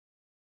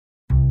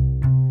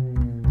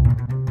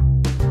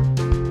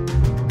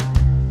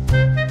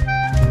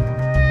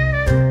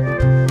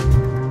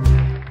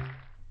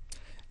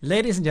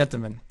Ladies and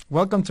gentlemen,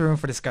 welcome to Room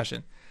for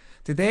Discussion.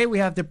 Today we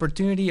have the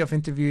opportunity of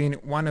interviewing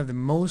one of the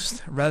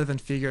most relevant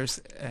figures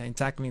in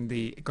tackling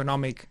the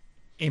economic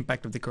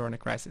impact of the corona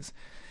crisis.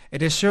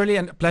 It is surely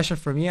a pleasure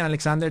for me and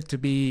Alexander to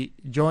be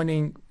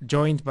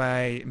joined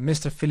by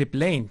Mr. Phillip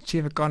Lane,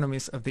 Chief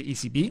Economist of the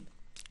ECB.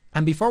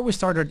 And before we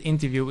start our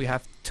interview, we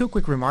have two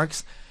quick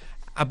remarks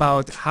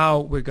about how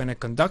we're going to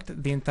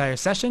conduct the entire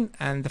session.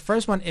 And the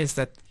first one is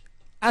that,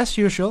 as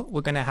usual,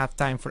 we're going to have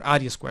time for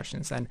audience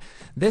questions. And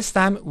this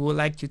time, we would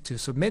like you to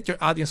submit your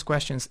audience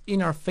questions in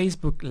our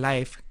Facebook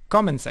Live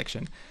comment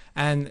section.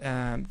 And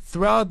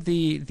throughout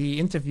the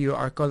interview,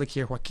 our colleague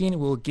here, Joaquin,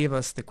 will give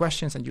us the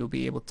questions and you'll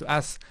be able to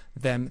ask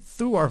them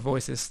through our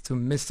voices to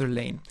Mr.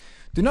 Lane.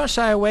 Do not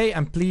shy away,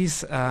 and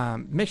please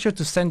make sure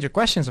to send your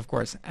questions, of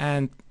course.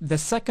 And the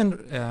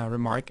second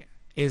remark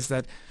is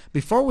that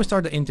before we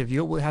start the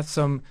interview, we'll have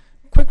some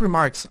quick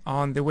remarks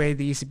on the way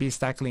the ECB is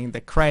tackling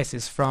the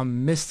crisis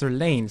from Mr.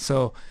 Lane.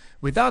 So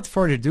without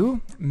further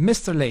ado,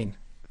 Mr. Lane,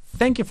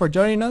 thank you for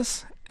joining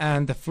us,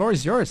 and the floor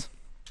is yours.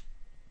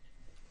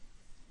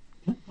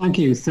 Thank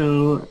you.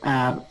 So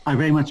I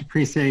very much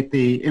appreciate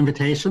the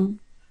invitation.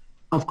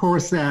 Of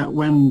course,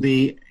 when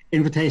the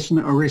invitation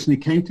originally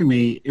came to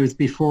me, it was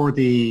before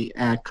the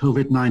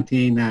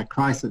COVID-19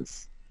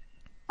 crisis.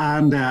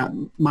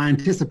 And my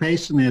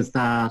anticipation is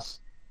that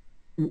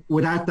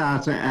without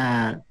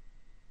that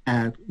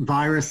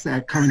virus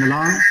coming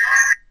along,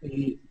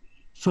 the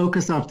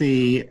focus of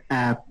the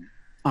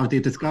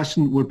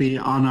discussion would be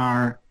on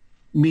our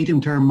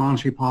medium-term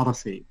monetary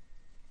policy.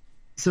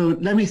 So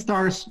let me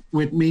start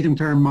with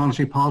medium-term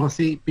monetary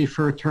policy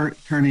before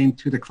turning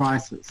to the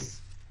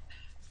crisis.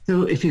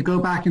 So if you go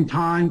back in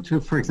time to,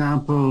 for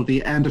example,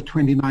 the end of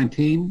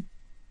 2019,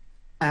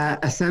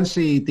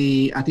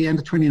 essentially at the end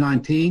of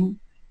 2019,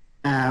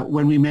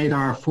 when we made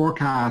our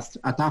forecast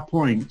at that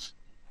point,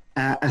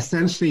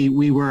 essentially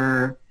we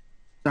were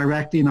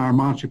directing our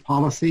monetary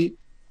policy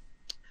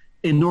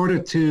in order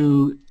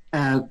to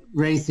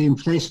raise the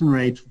inflation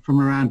rate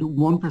from around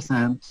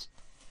 1%,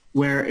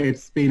 where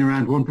it's been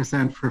around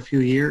 1% for a few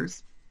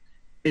years,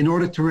 in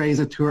order to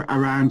raise it to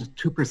around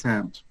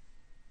 2%.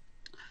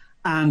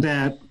 And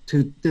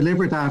to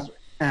deliver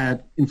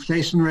that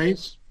inflation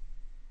rate,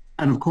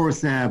 and of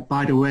course,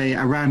 by the way,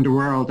 around the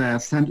world,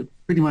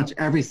 pretty much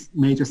every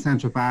major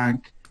central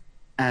bank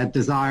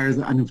desires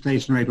an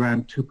inflation rate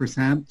around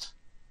 2%.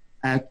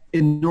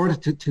 In order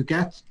to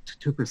get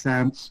to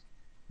 2%,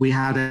 we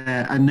had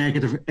a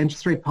negative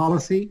interest rate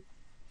policy,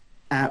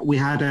 we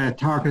had a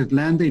targeted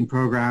lending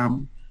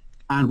program,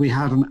 and we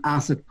had an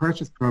asset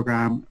purchase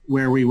program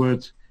where we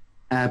would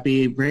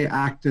be very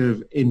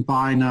active in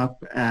buying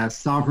up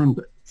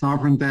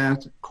sovereign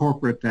debt,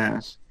 corporate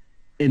debt,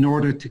 in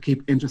order to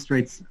keep interest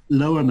rates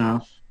low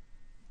enough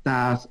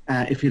that,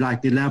 if you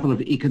like, the level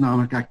of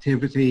economic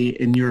activity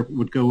in Europe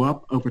would go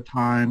up over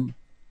time,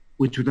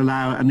 which would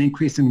allow an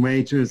increase in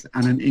wages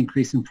and an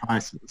increase in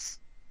prices.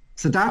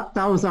 So that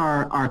was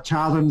our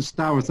challenge,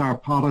 that was our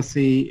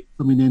policy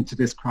coming into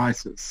this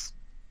crisis.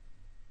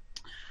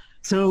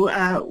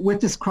 So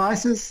with this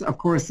crisis, of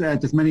course,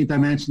 there's many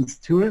dimensions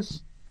to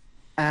it.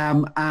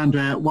 And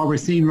what we're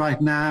seeing right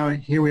now,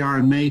 here we are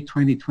in May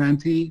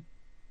 2020,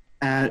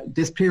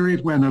 this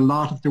period when a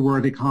lot of the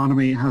world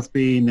economy has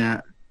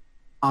been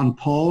on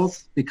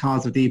pause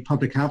because of the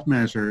public health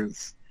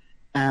measures,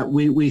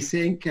 we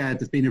think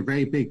there's been a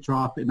very big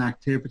drop in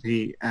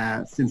activity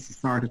since the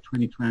start of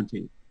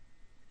 2020.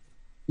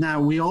 Now,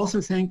 we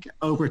also think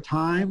over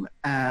time,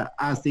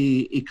 as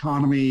the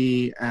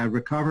economy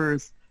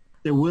recovers,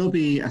 there will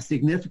be a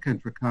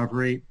significant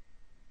recovery,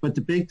 but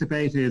the big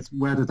debate is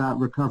whether that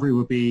recovery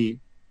will be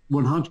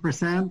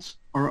 100%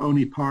 or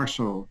only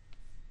partial,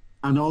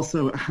 and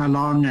also how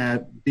long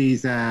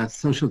these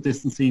social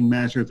distancing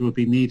measures will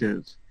be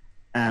needed.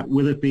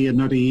 Will it be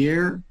another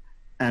year?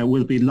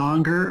 Will it be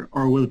longer,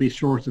 or will it be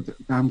shorter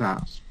than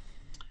that?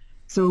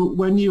 So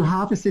when you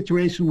have a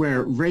situation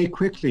where very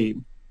quickly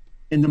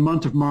in the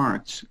month of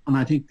March, and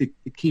I think the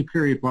key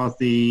period was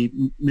the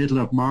middle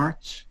of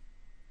March,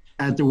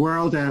 the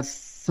world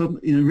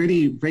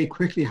really very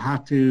quickly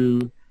had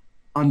to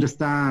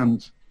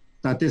understand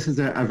that this is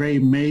a very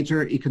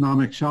major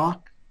economic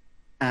shock,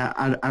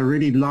 a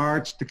really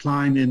large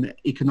decline in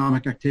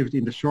economic activity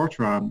in the short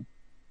run,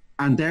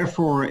 and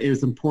therefore it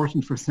is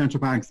important for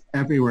central banks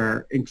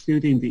everywhere,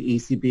 including the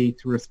ECB,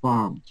 to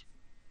respond.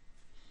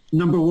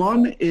 Number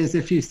one is,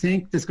 if you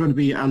think there's going to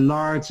be a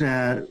large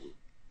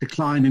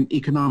decline in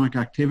economic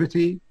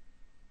activity,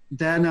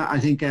 then I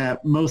think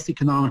most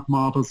economic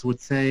models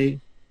would say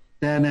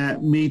then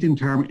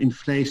medium-term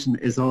inflation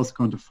is also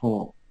going to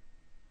fall.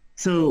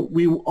 So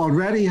we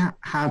already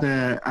had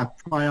a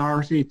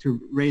priority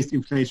to raise the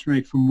inflation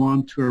rate from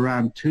 1 to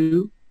around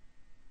 2.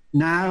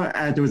 Now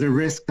there was a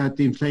risk that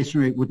the inflation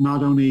rate would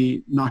not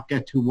only not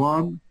get to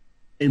 1,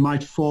 it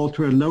might fall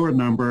to a lower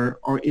number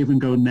or even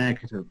go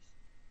negative.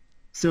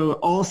 So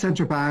all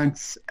central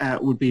banks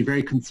would be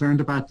very concerned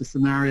about the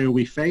scenario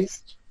we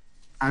faced,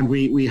 and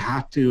we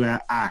had to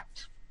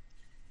act.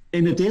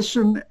 In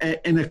addition,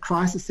 in a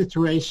crisis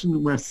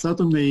situation where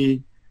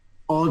suddenly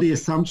all the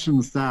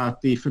assumptions that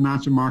the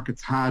financial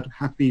markets had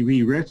to be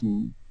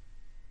rewritten,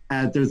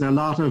 there's a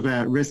lot of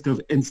risk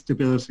of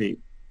instability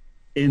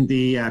in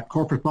the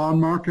corporate bond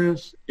market,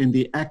 in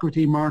the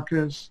equity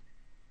market,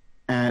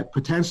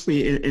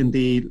 potentially in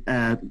the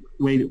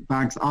way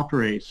banks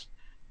operate.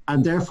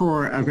 And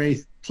therefore, a very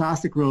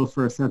classic role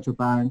for a central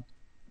bank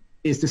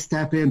is to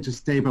step in to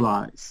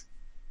stabilize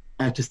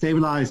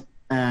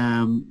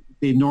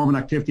the normal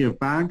activity of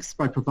banks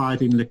by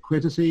providing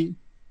liquidity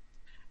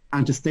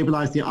and to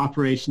stabilize the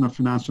operation of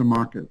financial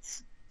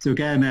markets. So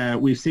again,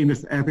 we've seen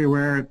this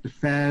everywhere, the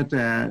Fed,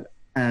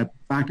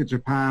 Bank of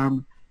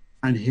Japan,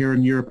 and here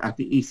in Europe at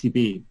the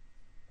ECB.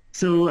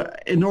 So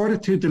in order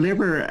to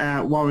deliver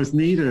what was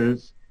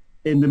needed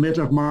in the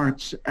middle of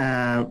March,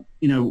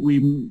 we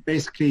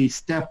basically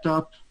stepped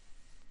up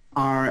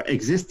our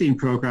existing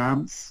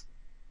programs.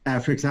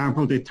 For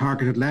example, the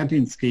targeted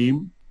lending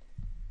scheme.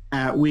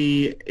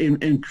 We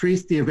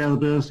increased the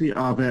availability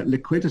of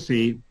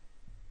liquidity.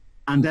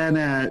 And then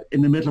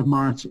in the middle of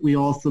March, we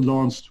also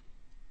launched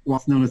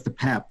what's known as the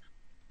PEP,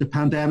 the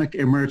Pandemic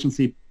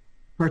Emergency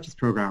Purchase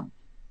Program.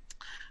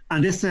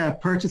 And this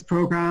purchase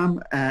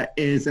program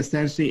is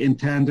essentially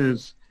intended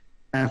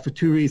for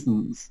two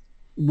reasons.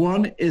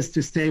 One is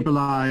to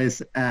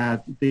stabilize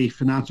the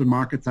financial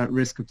markets at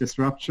risk of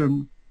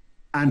disruption.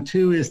 And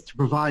two is to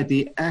provide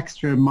the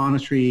extra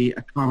monetary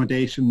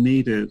accommodation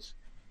needed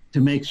to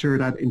make sure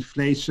that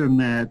inflation,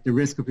 the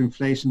risk of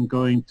inflation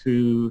going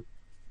to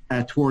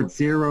towards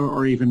zero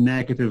or even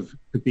negative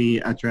could be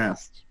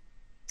addressed.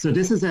 So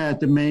this is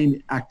the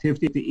main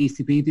activity of the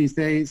ECB these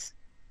days.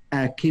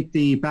 Keep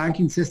the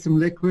banking system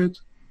liquid,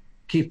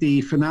 keep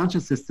the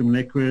financial system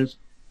liquid,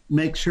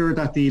 make sure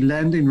that the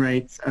lending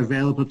rates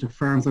available to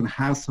firms and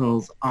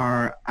households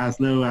are as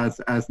low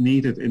as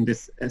needed in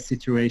this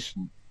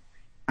situation.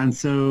 And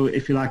so,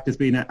 if you like, there's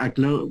been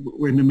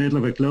we're in the middle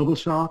of a global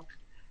shock,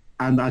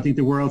 and I think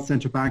the world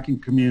central banking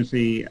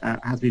community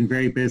has been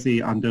very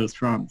busy on those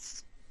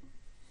fronts.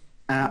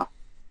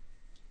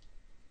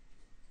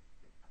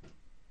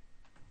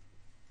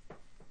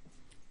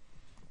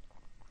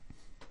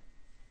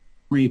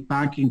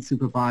 Banking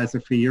supervisor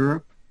for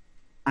Europe,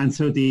 and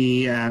so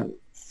the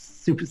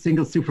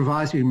single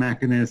supervisory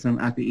mechanism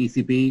at the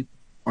ECB,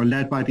 or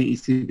led by the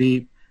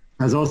ECB,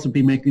 has also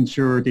been making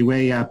sure the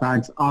way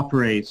banks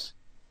operate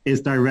is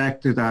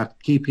directed at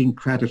keeping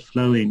credit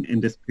flowing in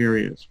this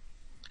period.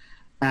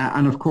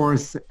 And of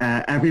course,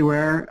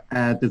 everywhere,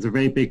 there's a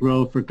very big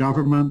role for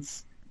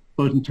governments,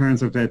 both in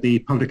terms of the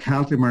public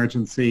health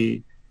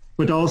emergency,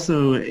 but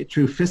also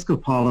through fiscal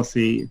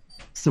policy,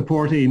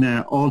 supporting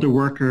all the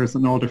workers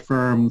and all the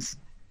firms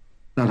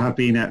that have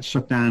been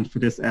shut down for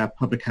this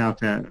public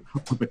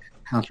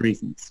health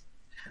reasons.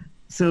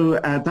 So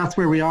that's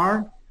where we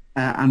are,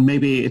 and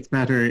maybe it's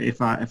better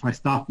if I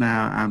stop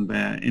now and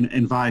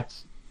invite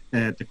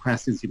the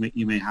questions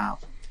you may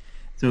have.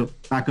 So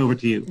back over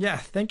to you. Yeah,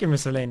 thank you,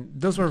 Mr. Lane.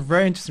 Those were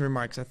very interesting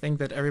remarks. I think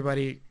that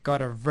everybody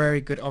got a very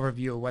good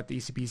overview of what the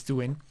ECB is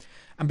doing.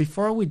 And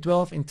before we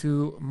delve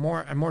into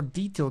a more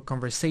detailed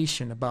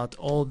conversation about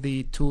all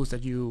the tools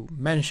that you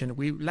mentioned,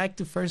 we'd like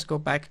to first go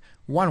back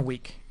 1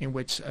 week in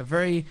which a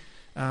very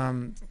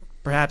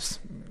perhaps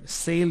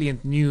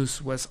salient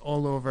news was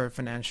all over the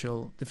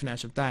Financial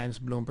Times,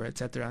 Bloomberg,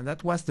 etc. And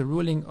that was the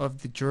ruling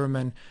of the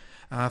German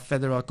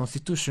Federal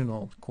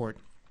Constitutional Court.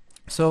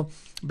 So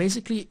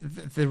basically,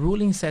 the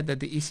ruling said that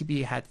the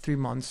ECB had 3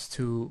 months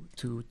to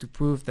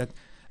prove that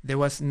there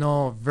was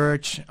no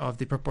verge of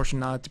the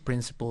proportionality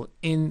principle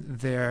in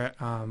their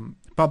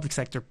public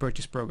sector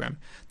purchase program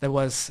that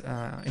was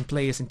in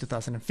place in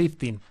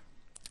 2015.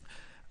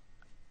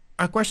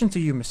 Our question to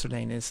you, Mr.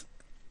 Lane, is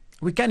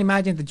we can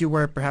imagine that you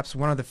were perhaps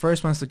one of the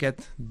first ones to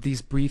get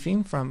this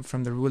briefing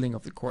from the ruling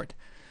of the court.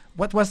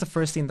 What was the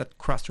first thing that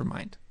crossed your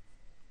mind?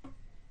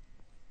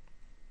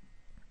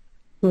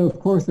 So, of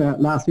course,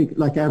 last week,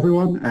 like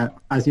everyone,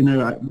 as you know,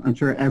 I'm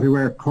sure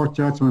everywhere court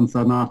judgments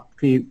are not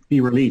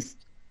pre-released.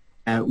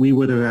 We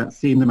would have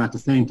seen them at the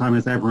same time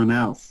as everyone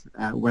else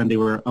when they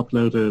were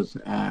uploaded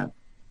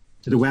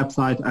to the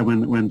website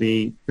and when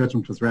the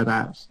judgment was read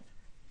out.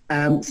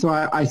 So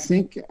I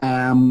think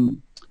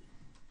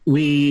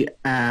we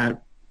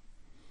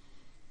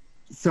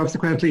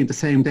subsequently the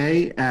same day,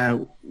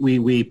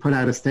 we put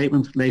out a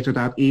statement later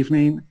that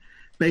evening,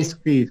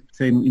 basically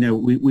saying,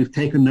 we've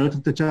taken note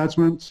of the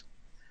judgment,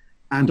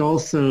 and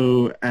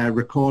also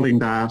recalling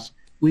that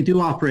we do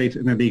operate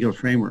in a legal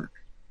framework.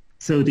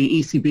 So the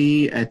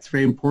ECB, it's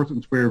very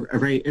important, we're a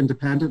very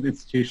independent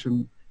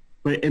institution,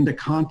 but in the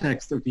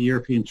context of the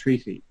European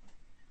Treaty.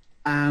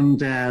 And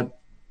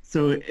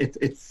so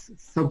it's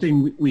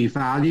something we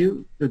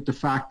value, the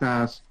fact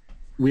that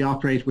we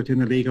operate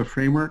within a legal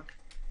framework.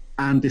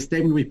 And the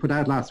statement we put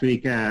out last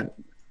week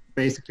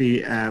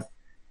basically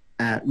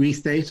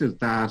restated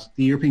that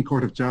the European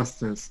Court of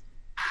Justice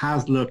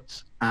has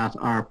looked at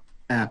our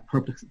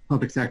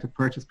public sector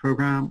purchase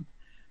program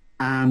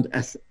and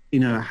has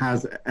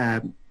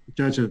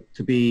judged it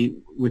to be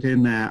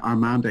within our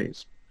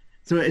mandate.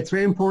 So it's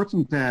very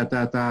important that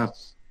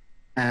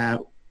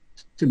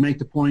to make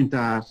the point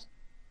that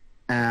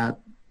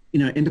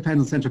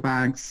independent central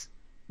banks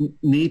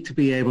need to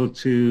be able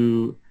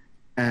to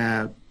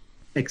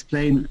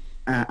explain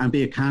and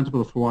be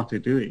accountable for what they're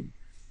doing.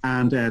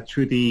 And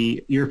through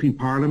the European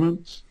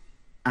Parliament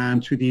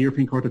and through the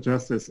European Court of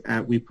Justice,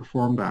 we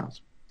perform that.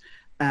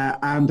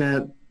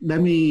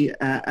 Let me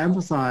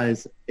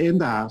emphasize in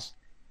that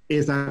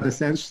is that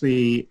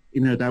essentially,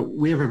 that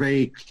we have a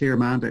very clear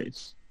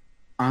mandate.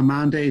 Our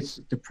mandate,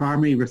 the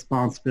primary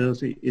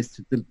responsibility is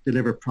to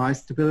deliver price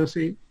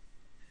stability.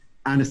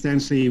 And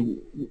essentially,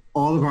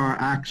 all of our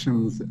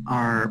actions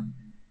are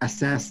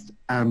assessed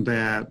and,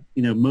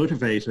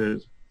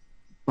 motivated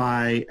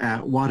by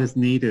what is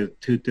needed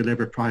to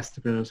deliver price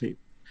stability.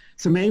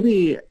 So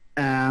maybe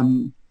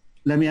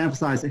let me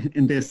emphasize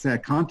in this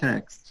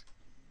context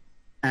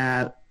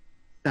that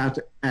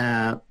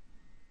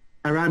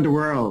around the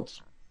world,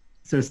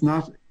 so it's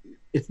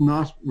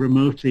not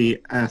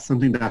remotely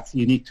something that's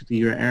unique to the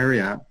euro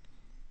area.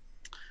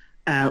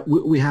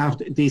 We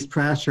have these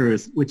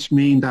pressures, which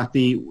mean that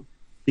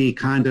the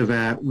kind of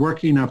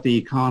working of the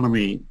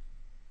economy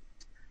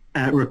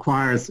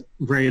requires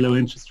very low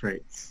interest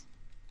rates.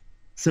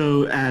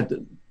 So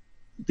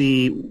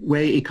the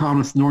way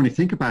economists normally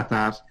think about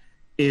that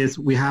is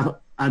we have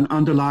an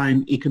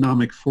underlying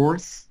economic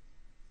force,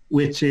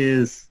 which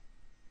is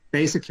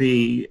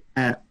basically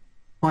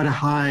quite a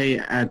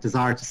high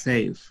desire to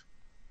save.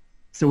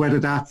 So whether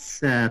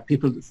that's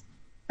people,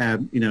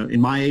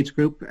 in my age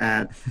group,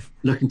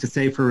 looking to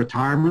save for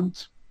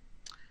retirement,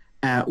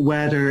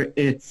 whether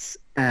it's,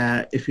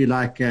 if you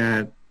like,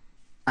 a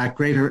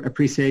greater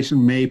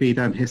appreciation maybe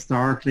than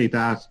historically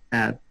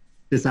that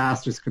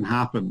disasters can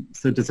happen.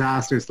 So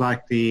disasters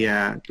like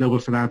the global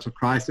financial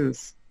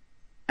crisis,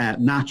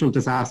 natural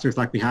disasters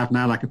like we have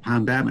now, like a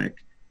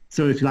pandemic.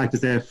 So if you like,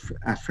 there's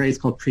a phrase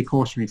called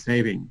precautionary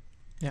saving.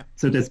 Yeah.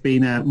 So there's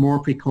been more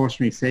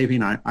precautionary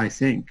saving, I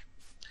think.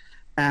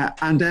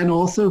 And then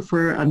also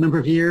for a number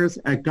of years,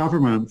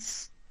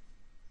 governments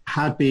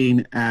had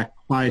been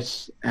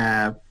quite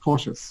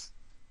cautious.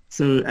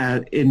 So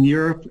in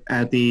Europe,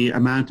 the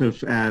amount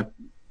of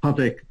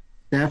public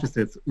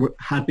deficits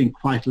had been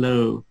quite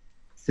low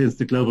since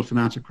the global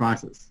financial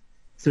crisis.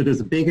 So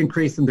there's a big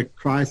increase in the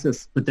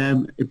crisis, but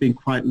then it's been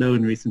quite low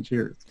in recent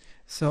years.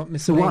 So, Mr.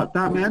 So Lane, what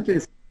that meant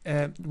is...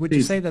 would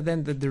you say that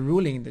then the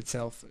ruling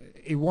itself,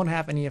 it won't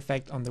have any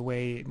effect on the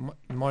way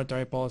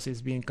monetary policy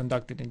is being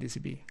conducted in the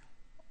ECB?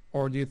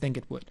 Or do you think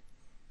it would?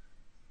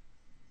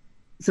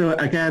 So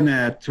again,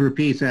 to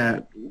repeat,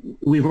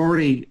 we've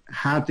already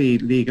had the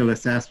legal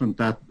assessment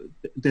that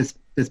this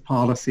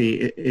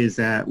policy is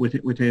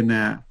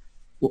within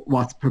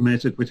what's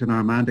permitted within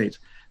our mandate.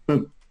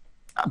 But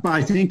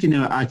I think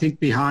I think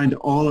behind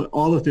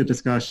all of the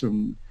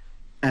discussion,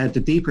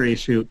 the deeper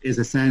issue is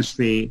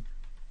essentially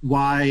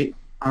why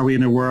are we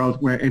in a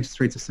world where interest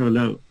rates are so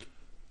low?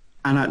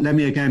 And let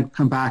me again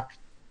come back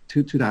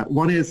to that.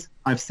 One is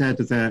I've said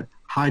there's a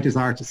high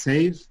desire to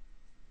save,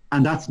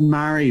 and that's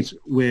married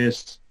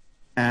with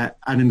an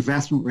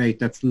investment rate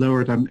that's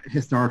lower than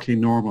historically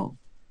normal.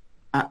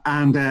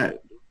 And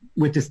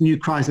with this new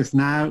crisis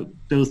now,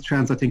 those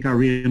trends I think are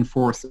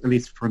reinforced, at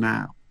least for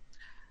now.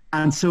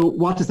 And so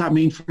what does that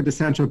mean for the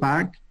central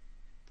bank?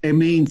 It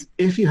means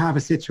if you have a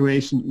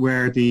situation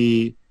where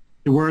the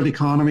world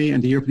economy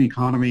and the European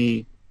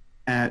economy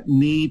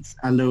needs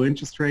a low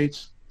interest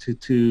rate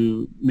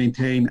to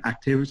maintain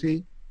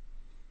activity,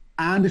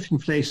 and if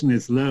inflation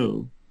is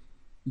low,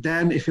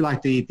 then if you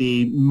like,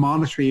 the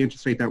monetary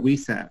interest rate that we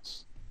set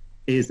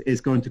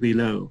is going to be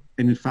low.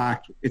 And in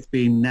fact, it's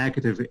been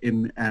negative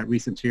in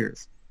recent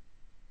years.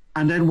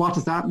 And then what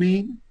does that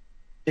mean?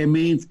 It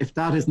means if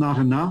that is not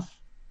enough,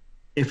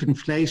 if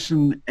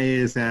inflation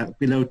is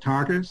below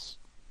target,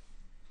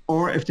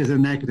 or if there's a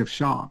negative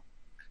shock,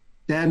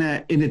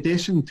 then in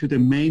addition to the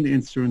main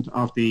instrument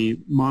of the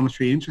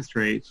monetary interest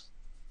rate,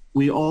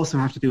 we also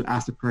have to do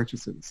asset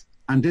purchases.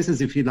 And this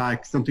is, if you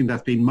like, something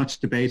that's been much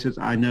debated,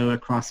 I know,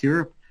 across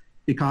Europe,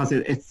 because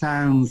it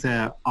sounds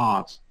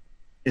odd.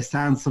 It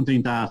sounds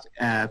something that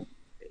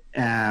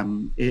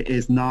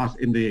is not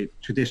in the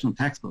traditional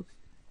textbook.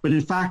 But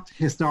in fact,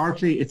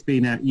 historically, it's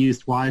been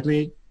used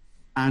widely.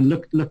 And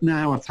look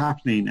now what's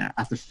happening.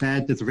 At the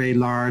Fed, there's a very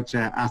large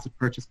asset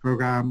purchase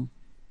program.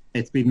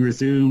 It's been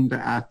resumed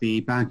at the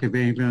Bank of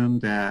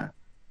England,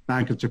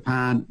 Bank of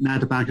Japan. Now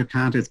the Bank of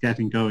Canada is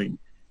getting going.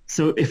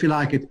 So if you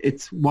like,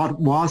 it's what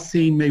was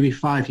seen maybe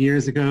 5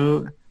 years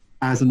ago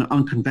as an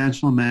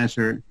unconventional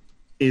measure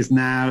is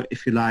now,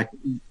 if you like,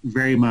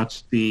 very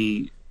much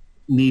the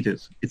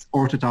needed. It's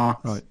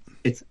orthodox. Right.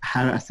 It's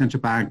how a central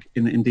bank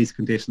in these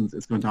conditions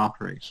is going to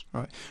operate.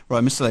 Right,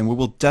 Mr. Lane, we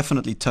will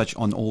definitely touch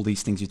on all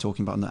these things you're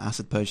talking about in the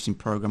asset purchasing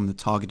program and the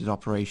targeted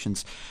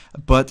operations.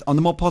 But on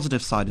the more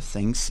positive side of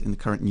things in the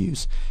current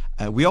news,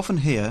 we often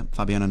hear,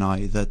 Fabian and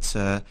I,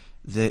 that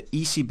the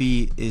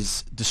ECB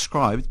is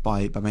described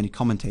by many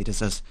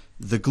commentators as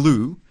the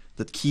glue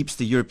that keeps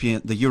the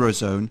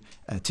Eurozone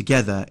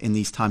together in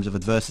these times of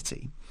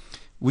adversity.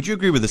 Would you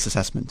agree with this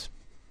assessment?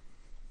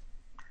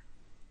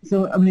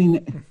 So, I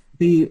mean,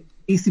 the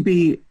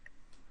ECB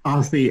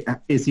obviously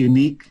is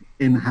unique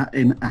in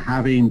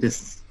having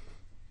this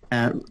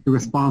the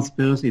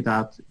responsibility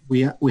that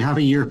we have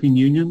a European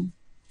Union,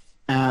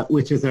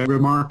 which is a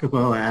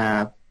remarkable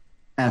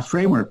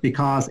framework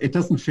because it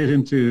doesn't fit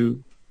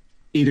into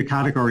either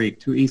category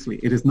too easily.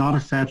 It is not a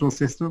federal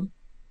system.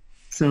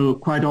 So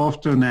quite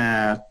often,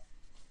 and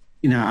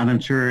I'm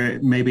sure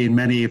maybe in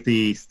many of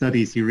the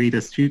studies you read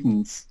as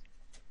students,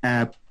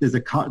 there's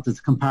a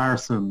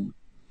comparison.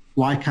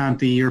 Why can't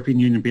the European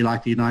Union be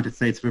like the United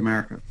States of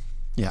America?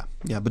 Yeah.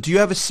 But do you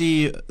ever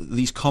see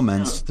these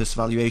comments, this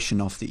valuation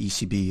of the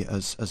ECB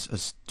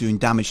as doing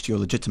damage to your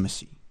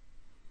legitimacy?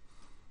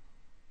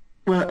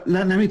 Well,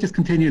 let me just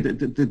continue.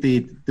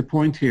 The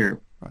point here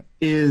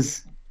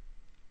is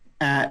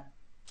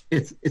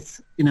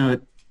it's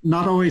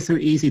not always so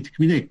easy to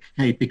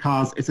communicate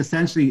because it's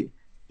essentially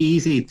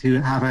easy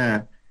to have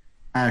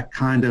a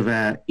kind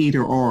of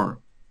either or.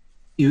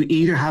 You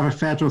either have a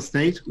federal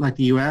state like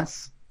the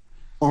US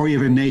or you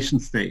have a nation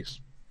state.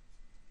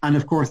 And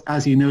of course,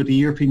 as you know, the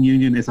European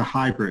Union is a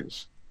hybrid.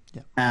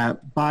 Yeah.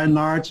 By and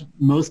large,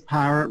 most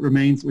power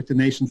remains with the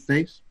nation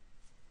state.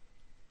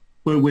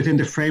 But within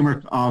the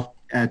framework of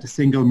the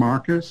single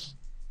market,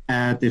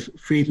 the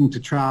freedom to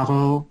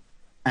travel,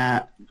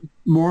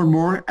 more and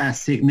more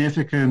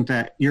significant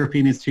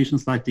European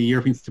institutions like the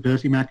European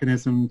Stability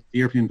Mechanism, the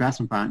European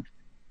Investment Bank,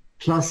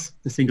 plus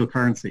the single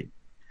currency.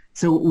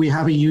 So we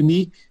have a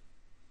unique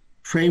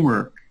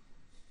framework.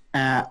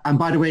 And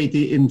by the way,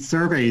 in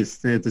surveys,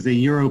 there's a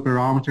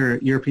Eurobarometer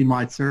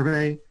European-wide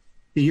survey.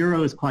 The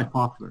euro is quite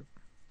popular.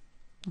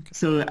 Okay.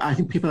 So I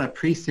think people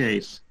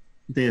appreciate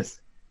this.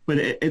 But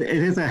it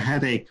is a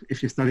headache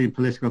if you're studying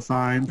political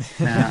science,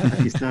 if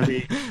you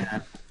study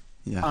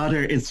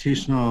other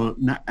institutional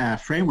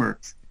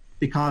frameworks,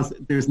 because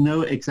there's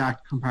no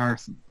exact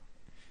comparison.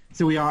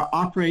 So we are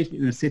operating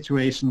in a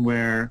situation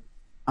where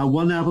at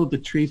one level the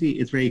treaty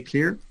is very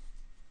clear.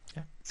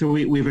 Yeah. So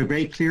we have a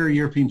very clear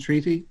European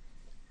treaty.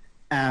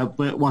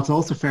 But what's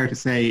also fair to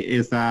say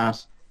is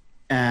that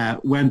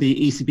when the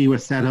ECB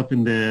was set up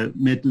in the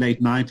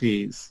mid-late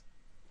 90s,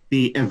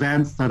 the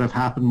events that have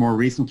happened more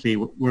recently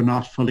were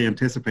not fully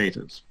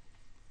anticipated.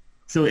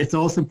 So it's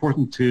also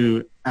important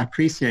to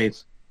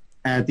appreciate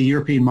the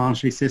European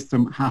monetary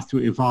system has to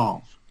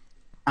evolve.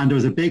 And there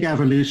was a big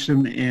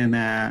evolution in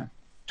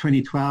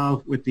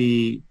 2012 with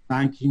the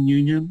banking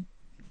union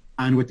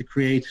and with the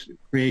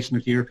creation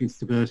of the European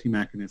Stability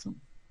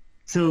Mechanism.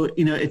 So,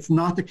 it's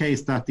not the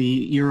case that the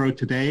euro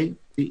today,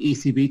 the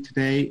ECB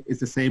today, is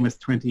the same as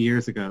 20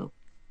 years ago.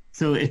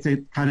 So it's a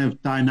kind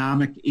of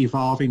dynamic,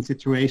 evolving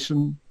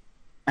situation.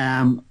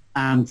 So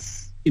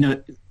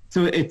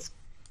it's,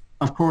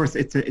 of course,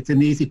 it's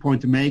an easy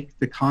point to make,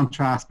 the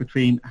contrast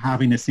between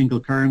having a single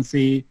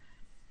currency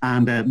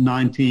and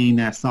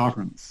 19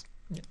 sovereigns.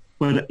 Yeah.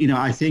 But,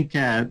 I think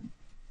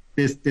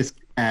this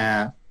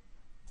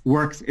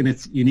works in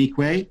its unique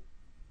way.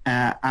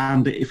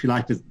 And if you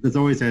like, there's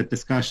always a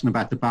discussion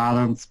about the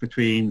balance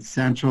between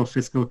central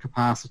fiscal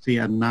capacity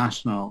and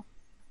national.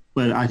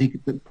 But I think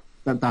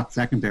that's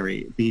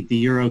secondary. The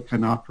euro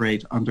can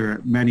operate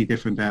under many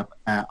different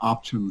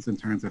options in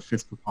terms of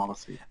fiscal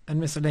policy.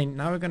 And Mr. Lane,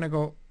 now we're going to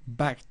go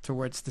back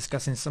towards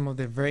discussing some of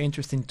the very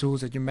interesting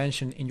tools that you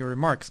mentioned in your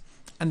remarks.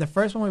 And the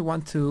first one we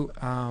want to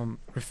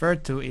refer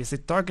to is the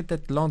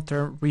targeted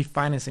long-term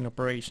refinancing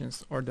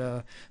operations, or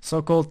the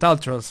so-called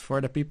TLTROs for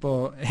the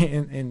people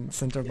in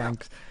central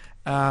banks,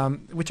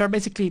 which are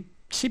basically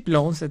cheap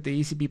loans that the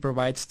ECB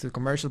provides to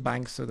commercial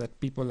banks so that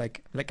people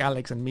like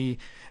Alex and me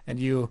and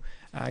you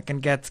can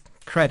get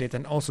credit,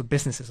 and also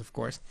businesses, of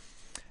course.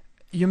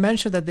 You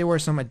mentioned that there were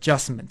some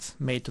adjustments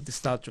made to the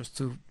TLTROs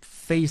to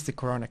face the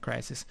corona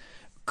crisis.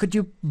 Could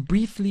you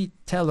briefly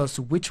tell us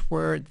which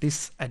were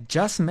these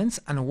adjustments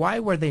and why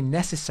were they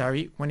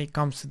necessary when it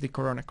comes to the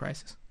corona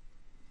crisis?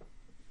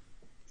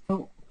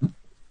 So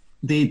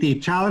the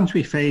challenge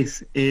we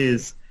face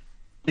is,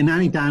 in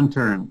any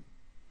downturn,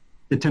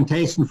 the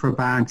temptation for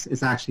banks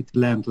is actually to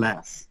lend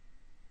less.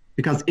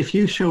 Because if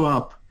you show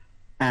up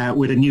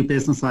with a new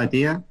business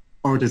idea,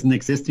 or there's an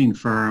existing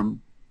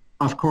firm,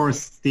 of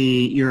course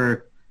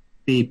the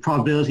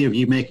probability of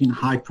you making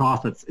high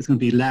profits is going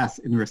to be less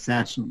in a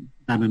recession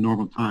than in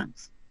normal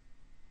times.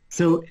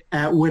 So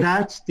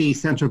without the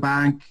central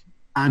bank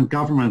and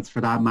governments,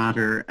 for that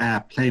matter,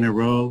 playing a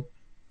role,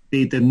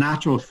 the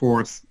natural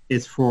force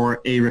is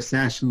for a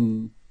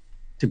recession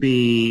to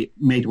be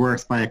made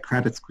worse by a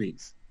credit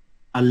squeeze,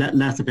 a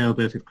less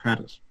availability of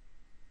credit.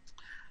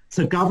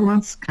 So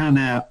governments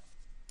can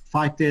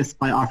fight this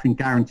by offering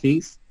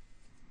guarantees.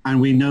 And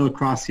we know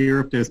across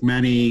Europe there's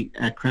many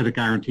credit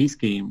guarantee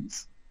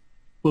schemes.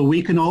 But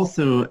we can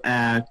also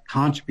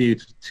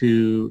contribute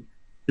to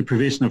the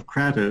provision of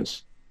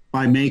credit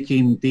by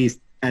making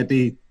these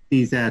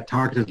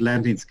targeted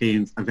lending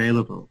schemes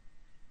available.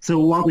 So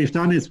what we've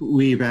done is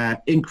we've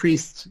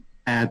increased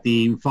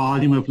the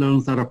volume of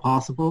loans that are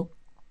possible.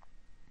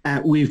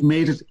 We've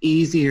made it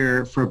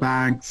easier for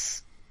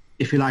banks,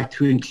 if you like,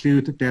 to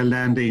include their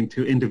lending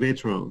to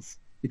individuals,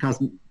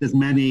 because there's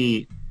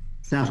many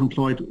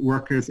self-employed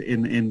workers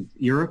in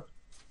Europe.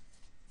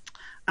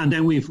 And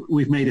then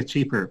we've made it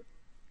cheaper.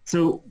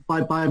 So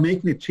by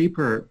making it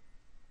cheaper,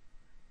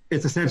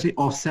 it's essentially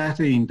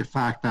offsetting the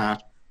fact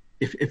that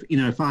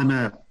if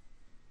I'm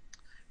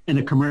in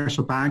a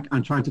commercial bank,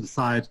 I'm trying to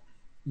decide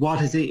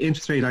what is the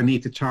interest rate I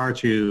need to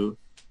charge you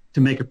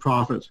to make a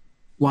profit,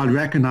 while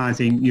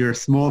recognizing you're a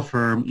small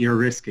firm, you're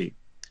risky.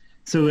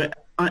 So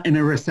in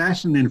a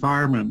recession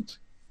environment,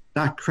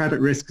 that credit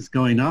risk is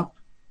going up,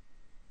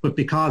 but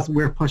because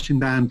we're pushing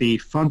down the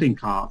funding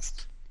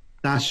cost,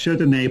 that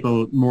should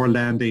enable more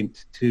lending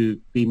to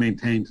be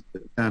maintained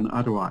than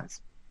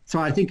otherwise. So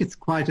I think it's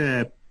quite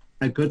a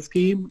good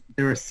scheme.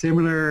 There are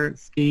similar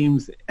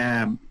schemes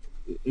in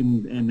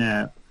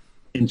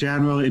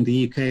general in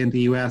the UK and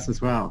the US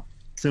as well.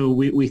 So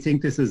we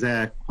think this is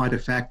quite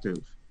effective,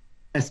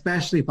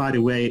 especially, by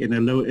the way, in a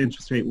low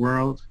interest rate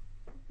world,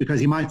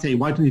 because you might say,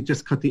 why don't you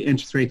just cut the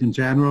interest rate in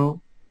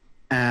general?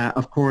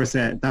 Of course,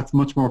 that's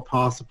much more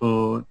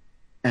possible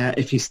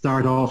if you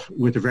start off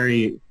with a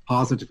very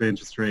positive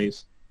interest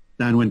rate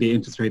than when the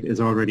interest rate is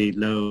already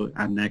low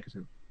and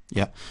negative.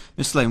 Yeah.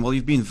 Mr. Lane, well,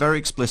 you've been very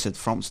explicit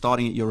from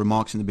starting at your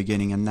remarks in the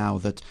beginning and now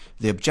that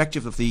the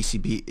objective of the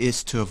ECB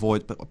is to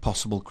avoid a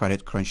possible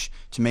credit crunch,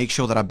 to make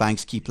sure that our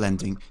banks keep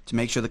lending, to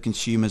make sure that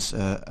consumers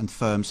and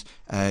firms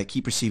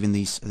keep receiving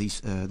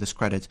this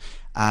credit.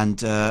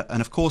 And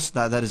of course,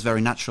 that is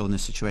very natural in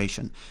this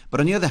situation. But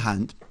on the other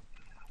hand,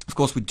 of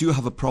course, we do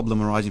have a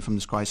problem arising from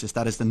this crisis.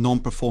 That is the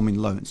non-performing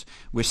loans.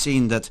 We're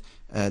seeing that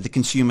the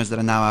consumers that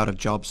are now out of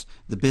jobs,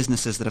 the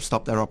businesses that have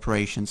stopped their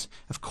operations,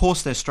 of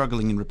course, they're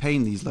struggling in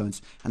repaying these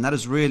loans. And that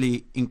is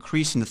really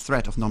increasing the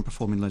threat of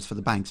non-performing loans for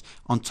the banks.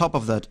 On top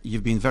of that,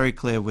 you've been very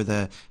clear with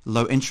the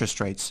low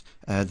interest rates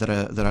that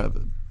are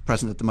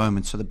present at the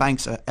moment. So the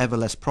banks are ever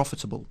less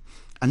profitable.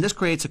 And this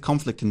creates a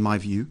conflict, in my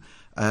view.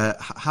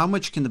 How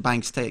much can the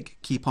banks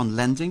keep on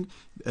lending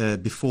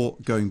before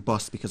going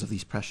bust because of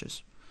these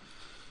pressures?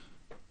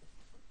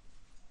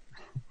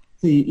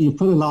 So you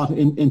put a lot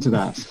into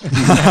that.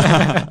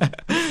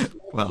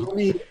 Well,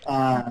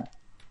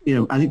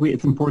 I think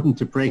it's important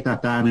to break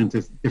that down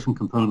into different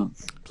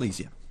components. Please,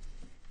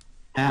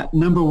 yeah.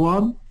 Number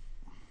one,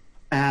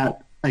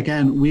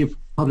 again, we've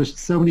published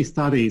so many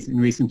studies in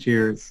recent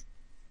years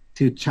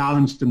to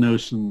challenge the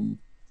notion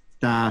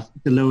that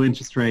the low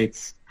interest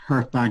rates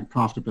hurt bank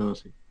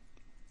profitability.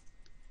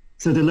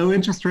 So the low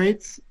interest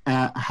rates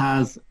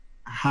has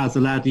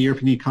allowed the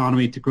European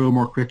economy to grow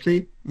more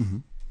quickly. Mm-hmm.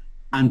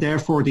 And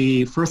therefore,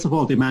 first of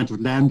all, the amount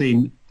of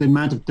lending, the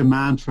amount of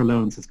demand for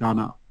loans has gone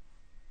up.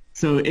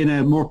 So in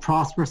a more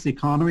prosperous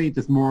economy,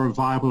 there's more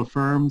viable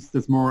firms,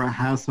 there's more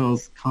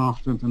households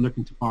confident and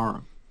looking to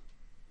borrow.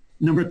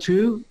 Number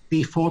two,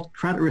 default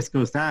credit risk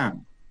goes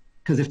down,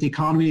 because if the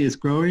economy is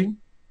growing,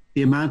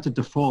 the amount of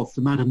defaults,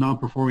 the amount of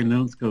non-performing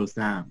loans goes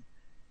down.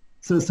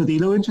 So the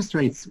low interest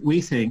rates,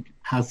 we think,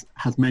 has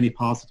many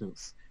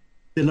positives.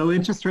 The low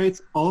interest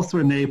rates also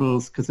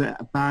enables, because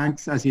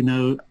banks, as you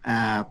know,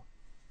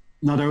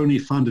 not only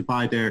funded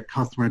by their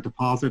customer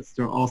deposits,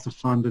 they're also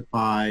funded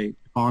by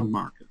the bond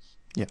market.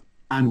 Yeah.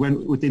 And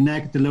with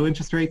the low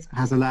interest rates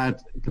has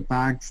allowed the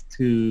banks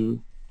to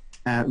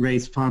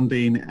raise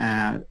funding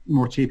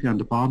more cheaply on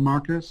the bond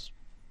market.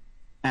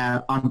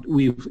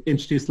 We've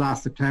introduced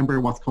last September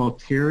what's called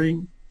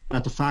tiering,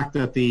 that the fact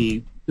that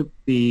the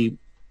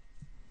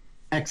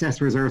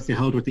excess reserves they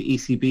hold with the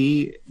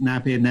ECB now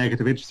pay a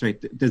negative interest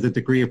rate, there's a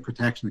degree of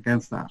protection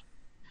against that.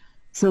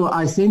 So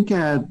I think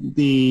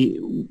the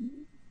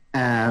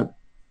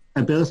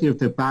ability of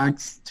the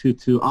banks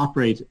to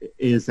operate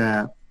is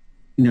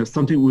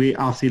something we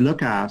obviously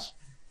look at,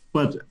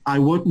 but I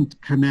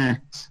wouldn't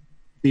connect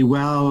the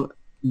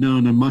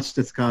well-known and much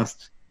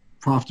discussed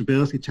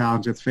profitability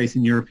challenges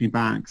facing European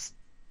banks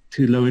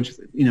to low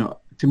interest.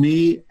 To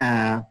me,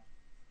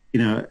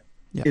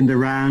 in the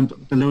round,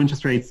 the low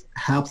interest rates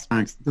helps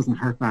banks, it doesn't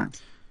hurt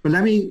banks. But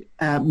let me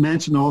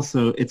mention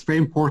also, it's very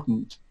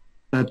important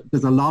that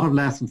there's a lot of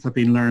lessons that have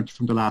been learned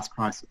from the last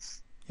crisis.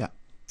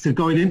 So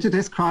going into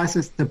this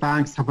crisis, the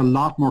banks have a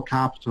lot more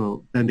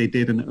capital than they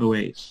did in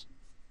 2008.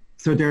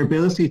 So their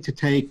ability to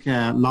take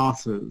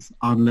losses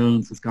on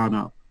loans has gone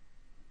up.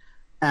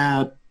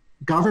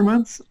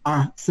 Governments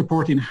are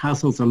supporting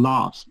households a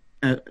lot.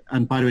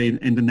 And by the way,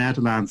 in the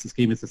Netherlands, the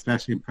scheme is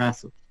especially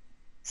impressive.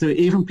 So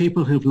even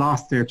people who've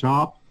lost their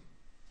job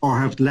or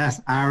have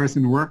less hours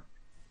in work,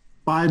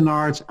 by and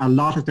large, a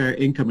lot of their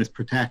income is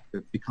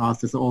protected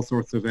because there's all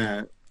sorts of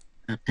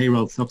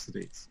payroll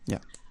subsidies. Yeah.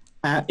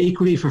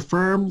 Equally for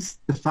firms,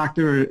 the fact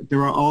there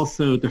are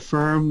also the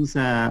firms,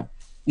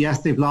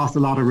 yes, they've lost a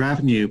lot of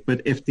revenue,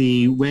 but if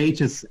the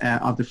wages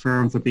of the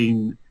firms are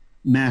being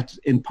met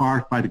in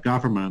part by the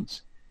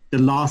government, the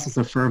losses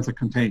of firms are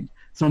contained.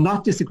 So I'm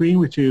not disagreeing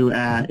with you.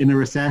 In a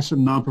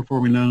recession,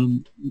 non-performing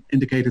loan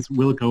indicators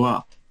will go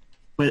up,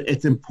 but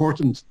it's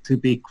important to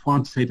be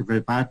quantitative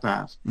about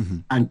that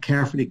and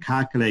carefully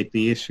calculate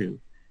the issue.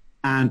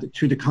 And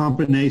through the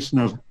combination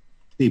of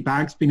the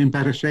banks being in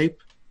better shape,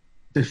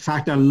 the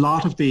fact that a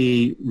lot of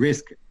the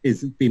risk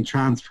is being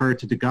transferred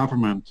to the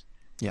government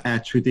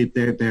through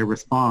their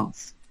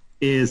response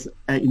is,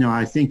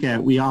 I think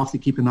we obviously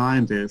keep an eye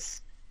on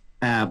this,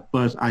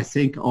 but I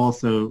think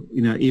also,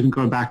 even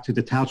going back to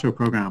the TLTRO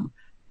program,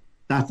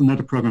 that's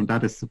another program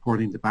that is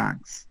supporting the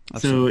banks.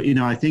 Absolutely. So, you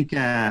know, I think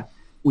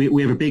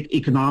we have a big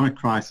economic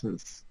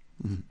crisis.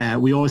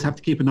 We always have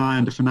to keep an eye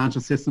on the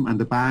financial system and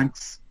the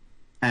banks.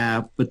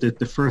 But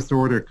the first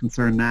order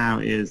concern now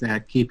is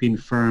keeping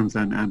firms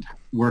and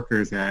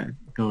workers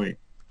going.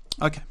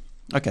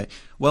 Okay.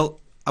 Well,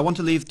 I want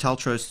to leave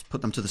TLTROs,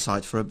 put them to the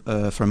side for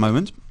a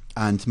moment,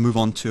 and move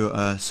on to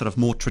a sort of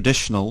more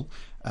traditional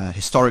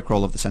historic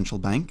role of the central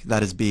bank,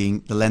 that is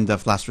being the lender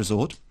of last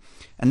resort.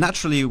 And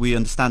naturally, we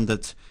understand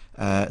that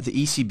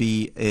the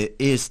ECB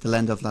is the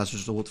lender of last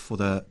resort for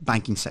the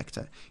banking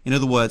sector. In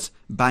other words,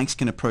 banks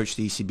can approach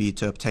the ECB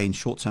to obtain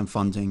short-term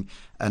funding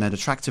and at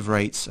attractive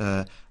rates,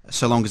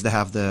 so long as they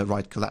have the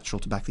right collateral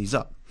to back these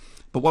up.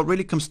 But what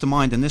really comes to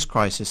mind in this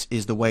crisis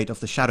is the weight of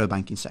the shadow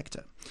banking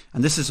sector.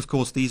 And this is, of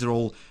course, these are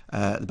all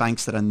the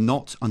banks that are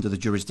not under the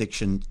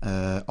jurisdiction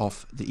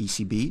of the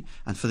ECB,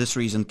 and for this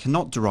reason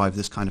cannot derive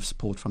this kind of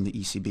support from the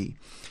ECB.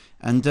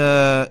 And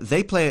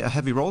they play a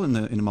heavy role in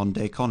the modern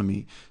day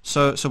economy.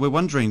 So we're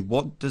wondering,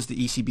 what does the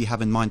ECB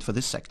have in mind for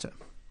this sector?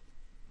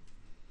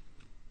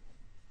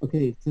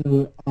 Okay,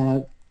 so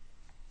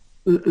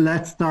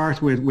let's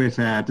start with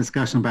a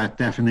discussion about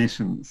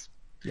definitions.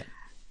 Yeah.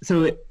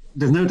 So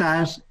there's no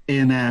doubt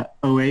in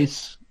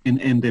 08,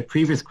 in the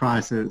previous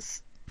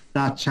crisis,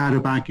 that shadow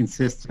banking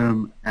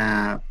system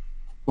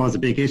was a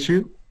big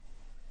issue.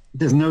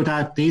 There's no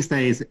doubt these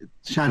days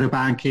shadow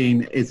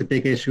banking is a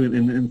big issue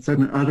in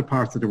certain other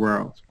parts of the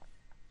world.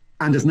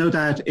 And there's no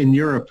doubt in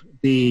Europe,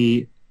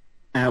 the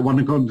what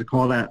I'm going to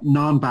call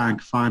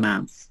non-bank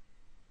finance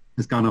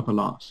has gone up a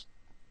lot,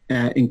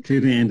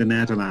 including in the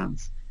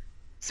Netherlands.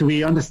 So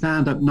we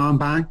understand that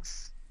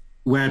non-banks,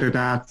 whether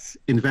that's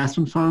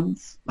investment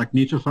funds, like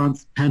mutual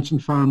funds, pension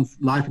funds,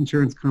 life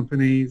insurance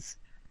companies,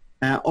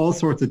 all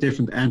sorts of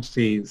different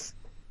entities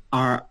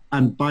are,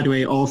 and by the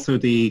way, also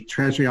the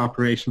treasury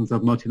operations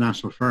of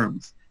multinational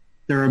firms.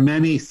 There are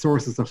many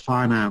sources of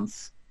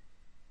finance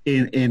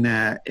in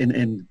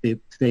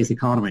today's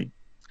economy.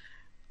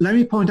 Let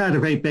me point out a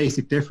very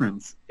basic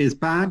difference, is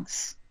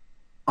banks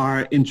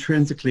are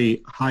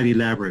intrinsically highly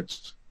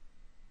leveraged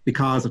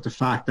because of the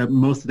fact that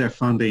most of their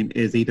funding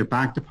is either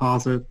bank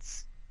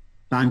deposits,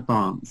 bank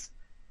bonds.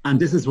 And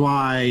this is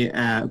why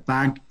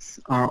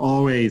banks are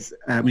always,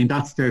 I mean,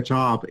 that's their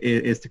job,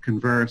 is to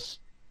convert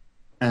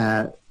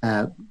kind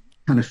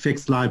of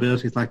fixed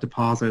liabilities like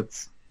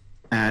deposits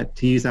to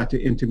use that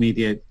to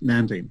intermediate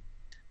lending.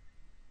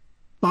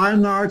 By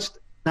and large,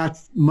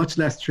 that's much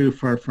less true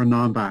for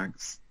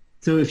non-banks.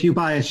 So if you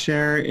buy a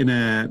share in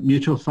a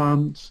mutual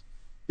fund,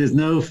 there's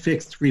no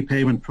fixed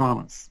repayment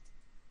promise.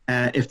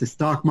 If the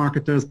stock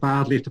market does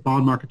badly, if the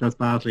bond market does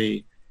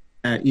badly,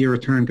 your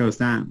return goes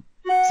down.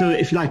 So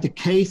if you like, the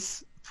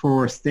case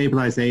for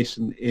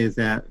stabilization is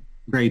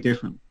very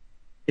different.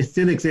 It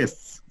still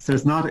exists. So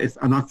it's not.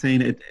 I'm not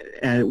saying it.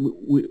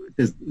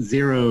 There's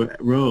zero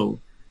role,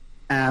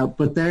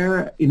 but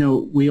there, you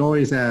know, we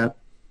always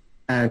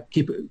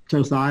keep a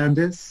close eye on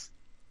this.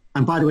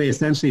 And by the way,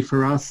 essentially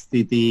for us,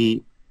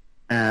 the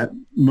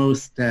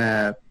most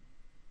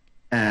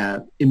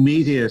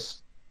immediate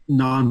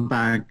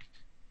non-bank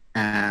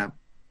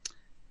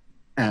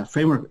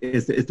framework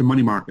is the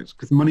money market,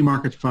 because money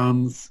market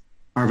funds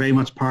are very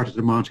much part of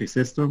the monetary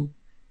system,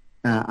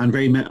 and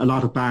a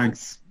lot of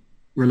banks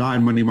rely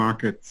on money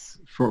markets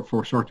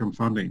for short-term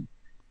funding.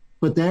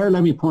 But there,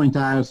 let me point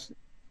out,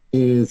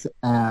 is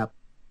there's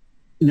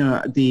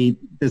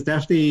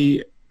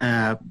definitely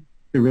the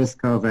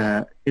risk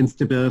of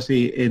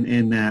instability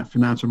in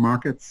financial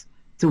markets.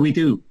 So we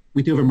do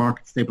have a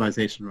market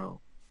stabilization role,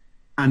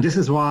 and this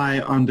is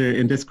why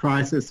in this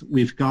crisis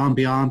we've gone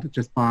beyond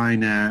just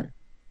buying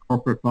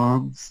corporate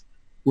bonds.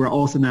 We're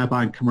also now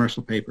buying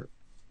commercial paper.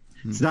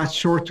 So that's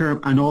short term,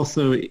 and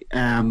also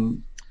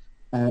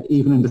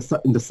even in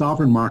the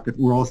sovereign market,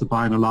 we're also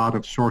buying a lot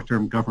of short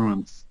term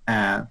government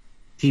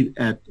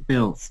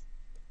bills.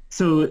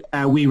 So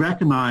we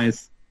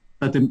recognise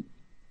that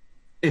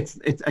it's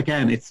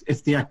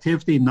the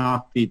activity,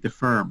 not the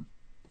firm.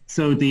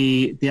 So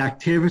the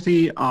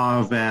activity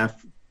of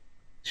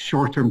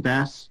short term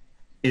debt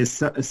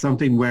is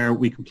something where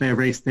we can play a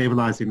very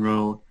stabilising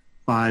role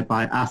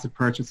by asset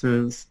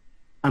purchases,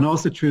 and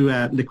also through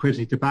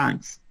liquidity to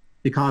banks,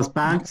 because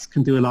banks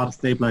can do a lot of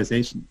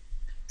stabilization.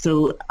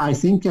 So I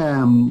think, if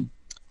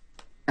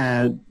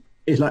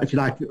you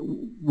like,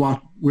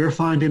 what we're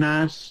finding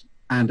out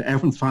and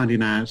everyone's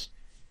finding out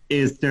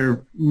is there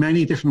are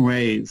many different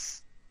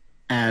ways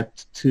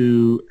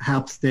to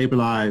help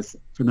stabilize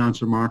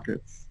financial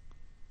markets.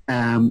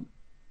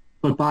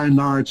 But by and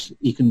large,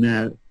 you can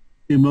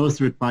do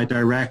most of it by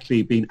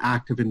directly being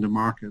active in the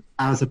market,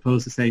 as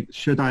opposed to saying,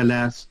 should I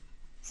let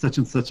such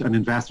and such an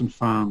investment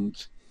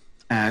fund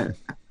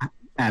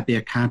be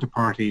a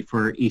counterparty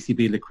for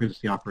ECB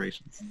liquidity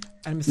operations.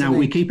 Now,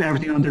 we keep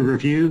everything under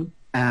review,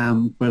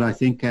 but I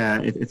think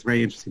it's a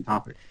very interesting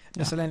topic.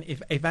 Mr. Lane,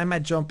 if I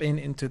might jump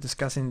into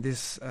discussing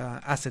these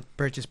asset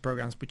purchase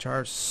programs, which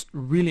are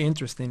really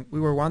interesting,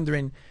 we were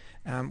wondering,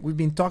 We've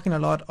been talking a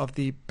lot of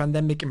the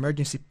Pandemic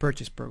Emergency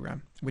Purchase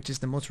Program, which is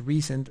the most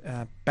recent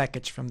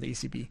package from the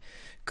ECB.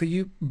 Could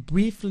you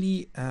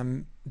briefly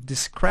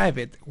describe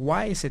it?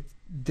 Why is it?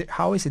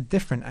 How is it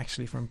different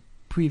actually from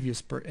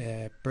previous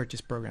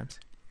purchase programs?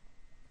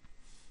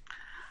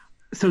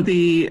 So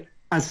as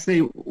I say,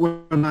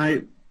 when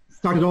I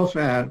started off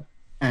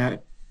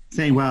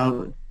saying,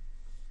 well,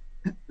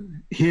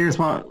 here's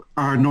what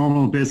our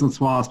normal business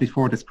was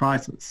before this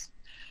crisis.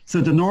 So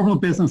the normal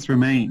business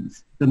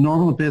remains. The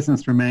normal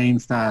business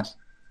remains that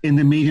in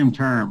the medium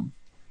term,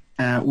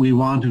 we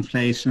want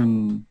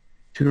inflation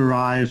to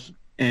arrive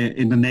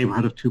in the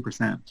neighborhood of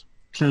 2%,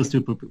 close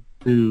to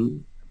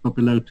but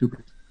below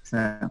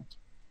 2%.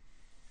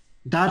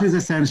 That is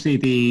essentially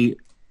the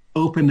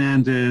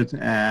open-ended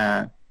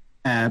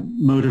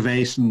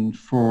motivation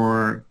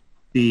for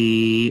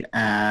the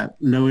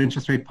low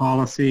interest rate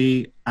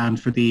policy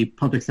and for the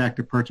public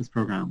sector purchase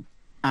program.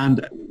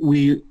 And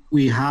we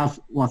have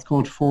what's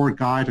called forward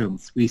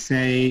guidance. We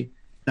say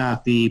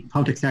that the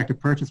public sector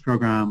purchase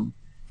program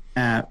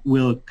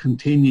will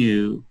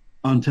continue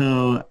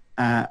until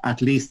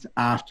at least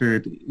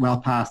after, well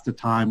past the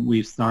time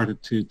we've started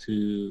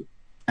the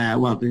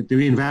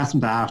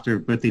reinvestment after,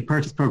 but the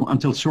purchase program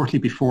until shortly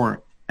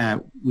before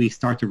we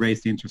start to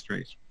raise the interest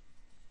rate.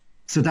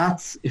 So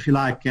that's, if you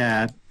like,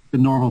 the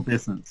normal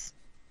business.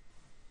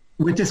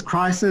 With this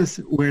crisis,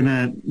 we're in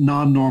a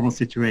non-normal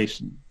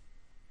situation.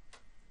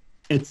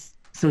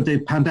 So the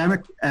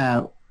pandemic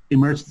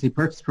emergency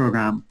purchase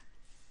program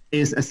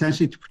is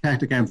essentially to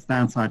protect against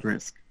downside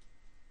risk.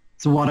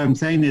 So what I'm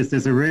saying is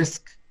there's a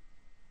risk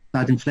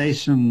that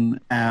inflation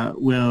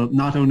will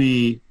not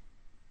only,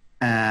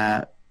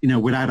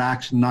 without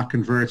action, not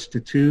converge to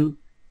 2,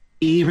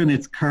 even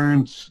its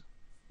current,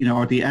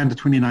 or the end of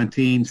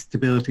 2019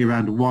 stability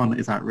around 1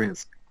 is at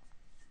risk.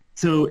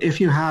 So if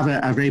you have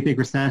a very big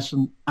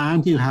recession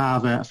and you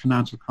have a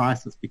financial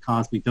crisis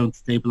because we don't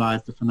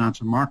stabilize the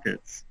financial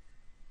markets,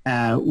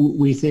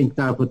 we think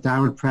that with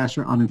downward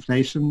pressure on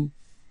inflation,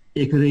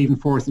 it could even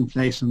force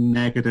inflation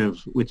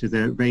negative, which is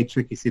a very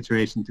tricky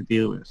situation to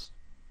deal with.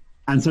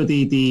 And so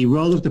the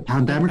role of the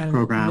pandemic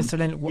program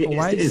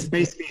is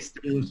basically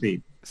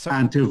stability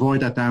and to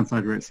avoid that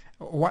downside risk.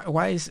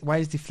 Why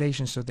is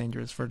deflation so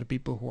dangerous for the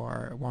people who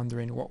are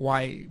wondering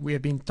why? We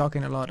have been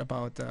talking a lot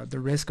about the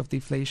risk of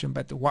deflation,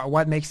 but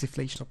what makes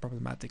deflation so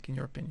problematic in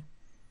your opinion?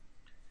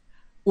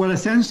 Well,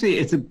 essentially,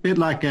 it's a bit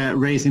like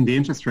raising the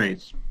interest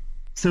rate.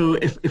 So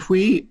if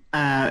you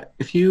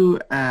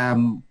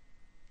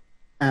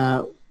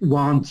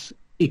want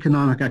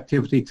economic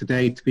activity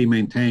today to be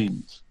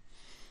maintained,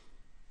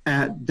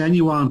 then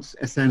you want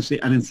essentially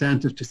an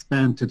incentive to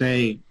spend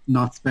today,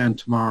 not spend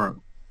tomorrow.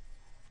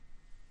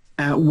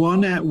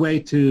 One way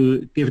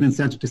to give an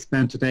incentive to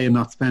spend today and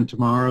not spend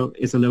tomorrow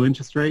is a low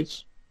interest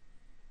rate.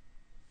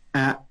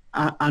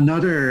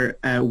 Another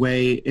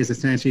way is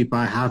essentially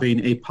by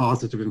having a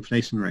positive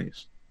inflation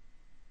rate.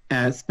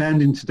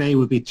 Spending today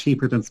will be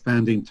cheaper than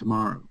spending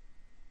tomorrow.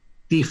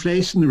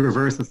 Deflation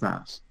reverses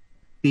that.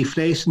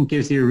 Deflation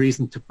gives you a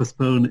reason to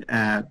postpone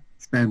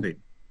spending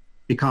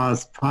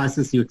because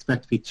prices you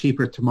expect to be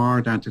cheaper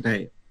tomorrow than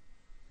today.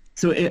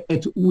 So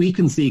it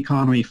weakens the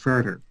economy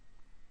further.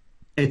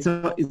 It's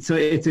a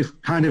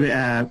kind of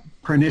a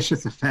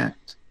pernicious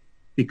effect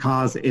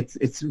because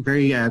it's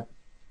very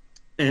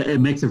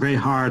it makes it very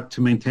hard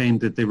to maintain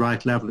the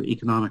right level of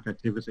economic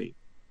activity.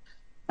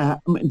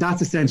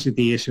 That's essentially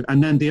the issue.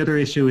 And then the other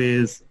issue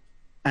is,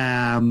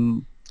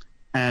 in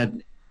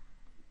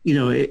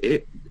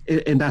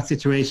that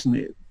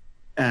situation,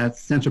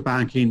 central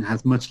banking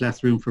has much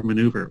less room for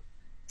maneuver.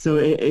 So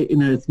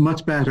it's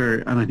much better,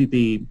 and I think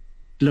the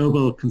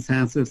global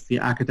consensus, the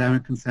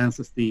academic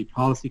consensus, the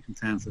policy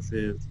consensus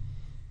is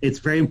it's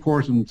very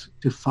important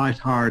to fight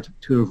hard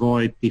to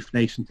avoid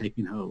deflation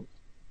taking hold.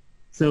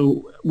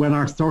 So when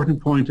our starting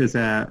point is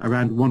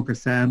around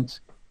 1%,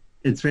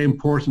 it's very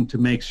important to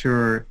make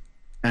sure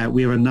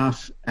we have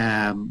enough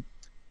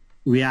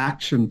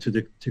reaction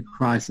to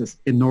crisis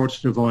in order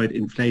to avoid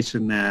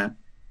inflation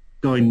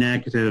going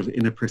negative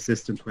in a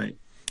persistent way.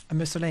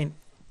 Mr. Lane,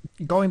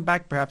 going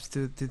back perhaps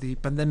to the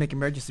Pandemic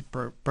Emergency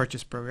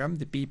Purchase Program,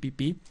 the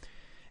PEPP,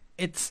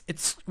 it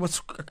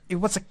was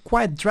a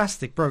quite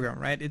drastic program,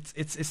 right?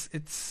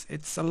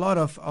 It's a lot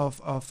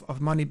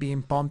of money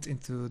being pumped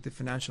into the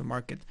financial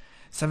market,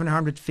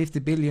 750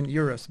 billion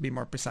euros to be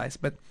more precise.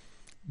 But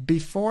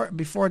before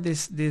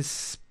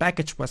this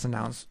package was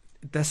announced,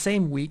 the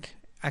same week,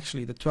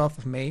 actually the 12th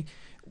of May,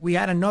 we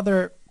had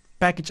another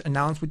package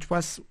announced which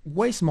was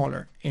way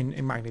smaller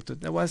in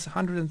magnitude. That was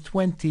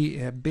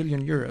 120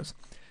 billion euros.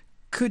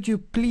 Could you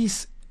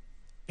please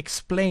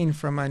explain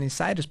from an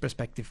insider's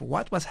perspective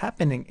what was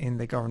happening in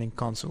the Governing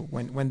Council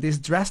when this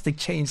drastic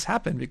change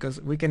happened?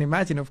 Because we can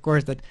imagine, of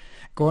course, that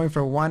going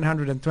from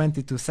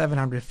 120 to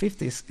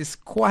 750 is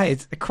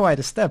quite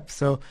a step.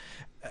 So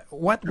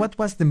what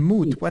was the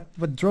mood?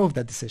 What drove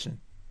that decision?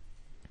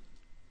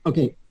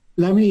 Okay,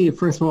 let me,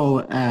 first of all,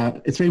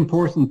 it's very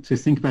important to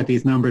think about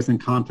these numbers in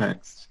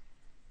context.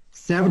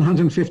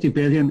 750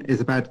 billion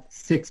is about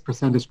 6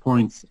 percentage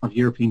points of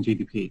European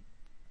GDP.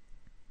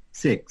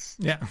 6.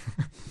 Yeah.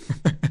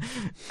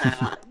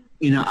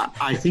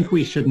 I think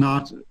we should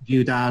not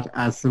view that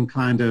as some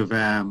kind of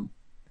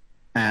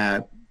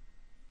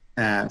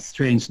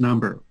strange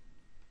number.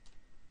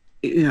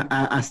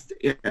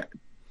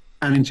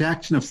 An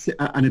injection of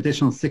an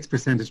additional 6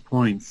 percentage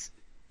points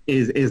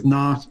is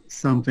not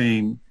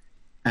something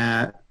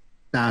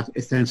that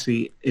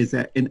essentially is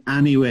in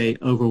any way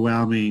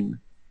overwhelming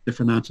the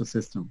financial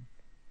system.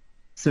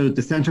 So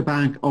the central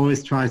bank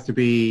always tries to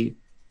be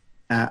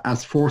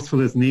as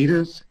forceful as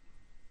needed,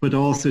 but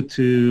also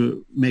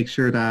to make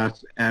sure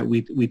that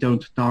we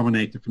don't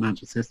dominate the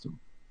financial system.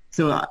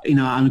 So,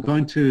 I'm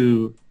going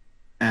to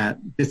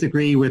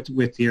disagree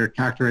with your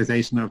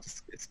characterization of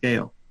the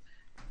scale.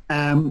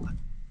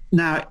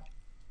 Now,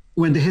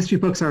 when the history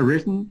books are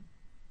written,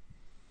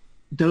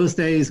 those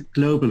days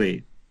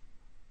globally,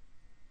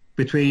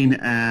 between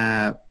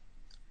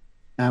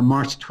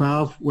March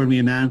 12, when we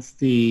announced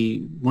the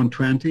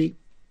 120,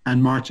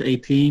 and March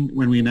 18,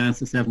 when we announced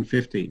the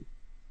 750,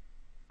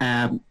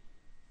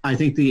 I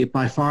think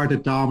by far the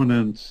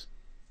dominant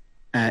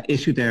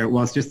issue there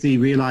was just the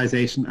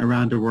realization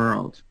around the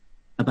world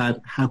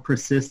about how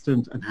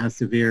persistent and how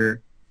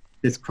severe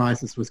this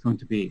crisis was going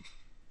to be.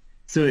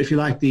 So if you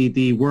like,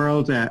 the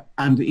world, and,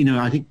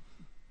 I think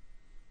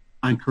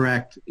I'm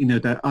correct,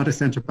 that other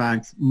central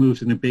banks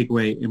moved in a big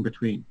way in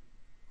between.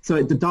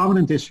 So the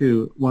dominant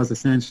issue was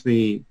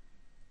essentially,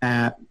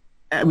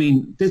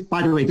 this,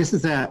 by the way, this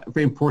is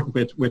very important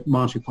with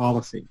monetary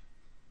policy.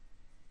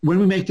 When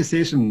we make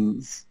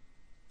decisions,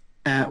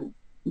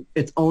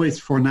 it's always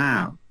for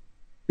now,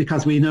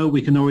 because we know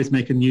we can always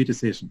make a new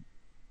decision.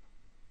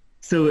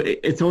 So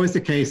it's always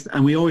the case,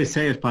 and we always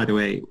say it, by the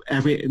way,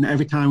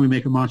 every time we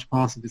make a monetary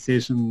policy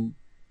decision,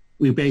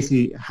 we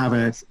basically have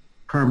a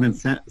permanent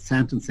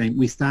sentence saying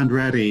we stand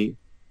ready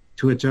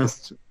to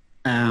adjust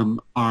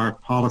our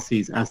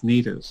policies as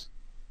needed.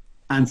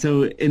 And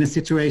so in a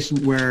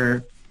situation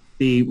where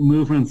the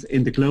movements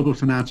in the global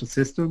financial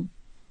system,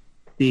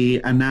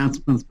 the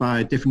announcements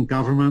by different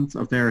governments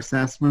of their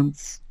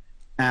assessments,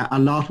 a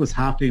lot was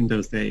happening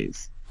those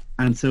days.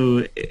 And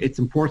so it's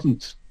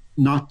important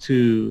not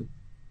to,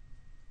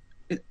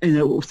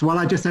 so what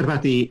I just said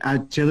about the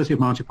agility of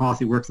monetary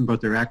policy works in both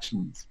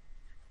directions.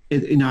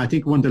 I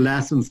think one of the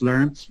lessons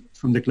learned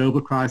from the global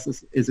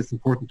crisis is it's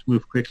important to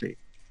move quickly,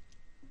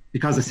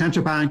 because the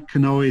central bank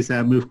can always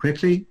move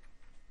quickly.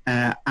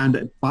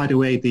 And by the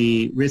way,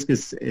 the risk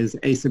is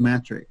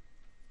asymmetric.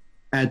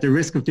 The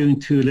risk of doing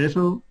too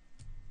little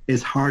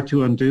is hard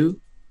to undo.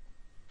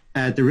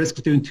 The risk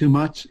of doing too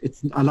much,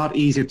 it's a lot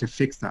easier to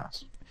fix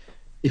that.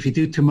 If you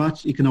do too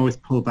much, you can always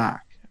pull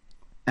back.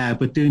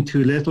 But doing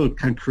too little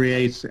can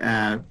create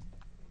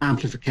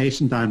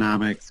amplification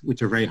dynamics,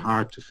 which are very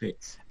hard to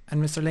fix.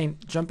 And Mr. Lane,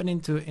 jumping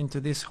into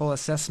this whole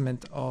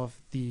assessment of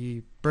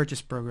the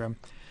purchase program,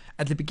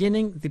 at the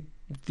beginning,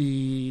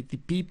 the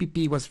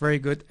PPP was very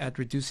good at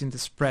reducing the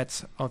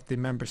spreads of the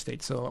member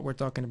states. So we're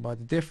talking about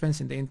the difference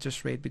in the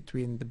interest rate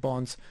between the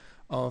bonds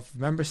of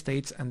member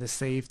states and the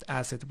saved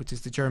asset, which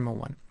is the German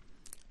one.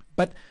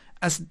 But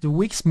as the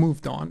weeks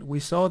moved on, we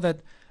saw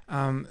that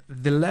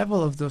the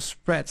level of those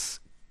spreads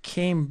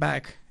came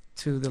back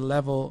to the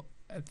level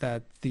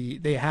that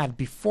they had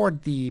before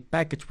the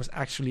package was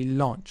actually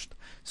launched.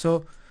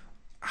 So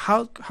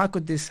how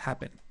could this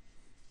happen?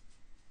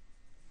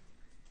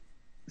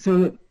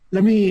 So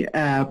let me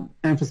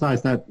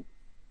emphasize that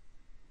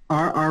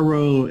our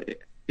role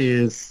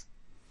is,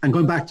 and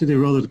going back to the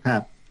role of the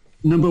PEP,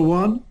 number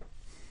one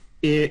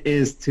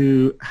is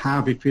to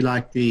have, if you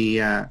like,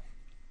 the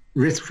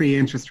risk-free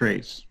interest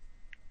rate,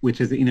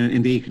 which is,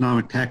 in the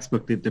economic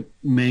textbook, the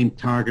main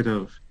target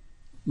of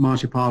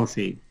monetary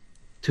policy,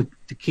 to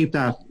keep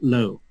that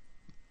low.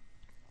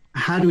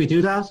 How do we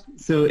do that?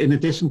 So in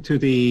addition to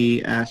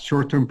the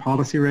short-term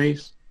policy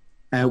rate,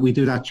 we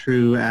do that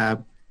through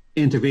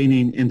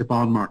intervening in the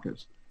bond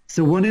market.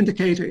 So one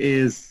indicator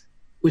is,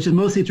 which is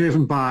mostly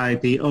driven by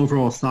the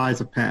overall size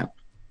of PEP,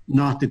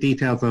 not the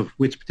details of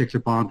which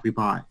particular bond we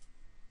buy.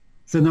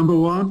 So number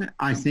one,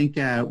 I think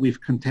we've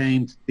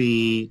contained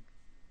the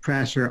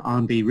pressure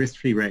on the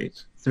risk-free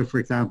rate. So for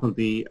example,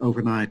 the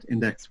overnight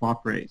index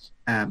swap rate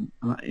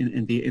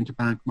in the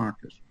interbank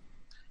market.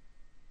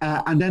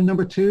 And then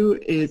number two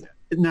is,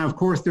 now of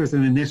course there's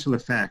an initial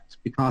effect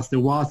because there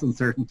was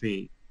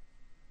uncertainty.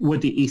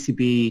 Would the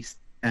ECB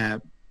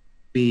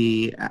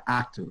be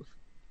active?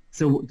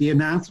 So the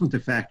announcement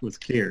effect was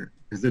clear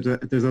because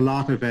there's a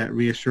lot of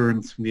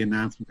reassurance from the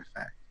announcement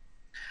effect.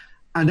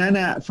 And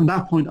then from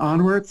that point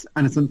onwards,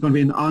 and it's going to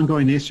be an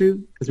ongoing issue,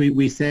 because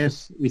we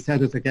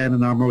said it again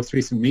in our most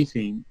recent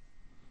meeting,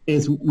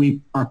 is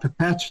we are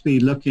perpetually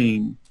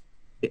looking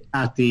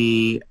at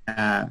the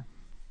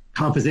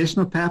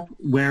composition of PEP,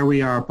 where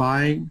we are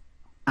buying,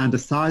 and the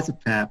size of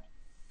PEP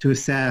to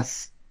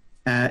assess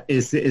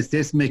is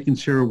this making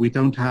sure we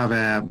don't have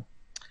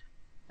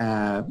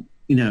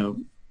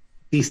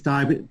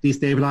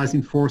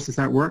destabilizing forces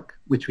at work,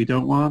 which we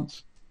don't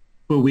want,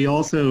 but we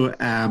also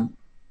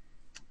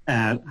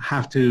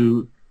have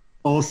to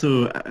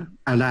also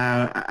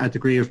allow a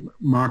degree of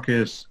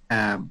market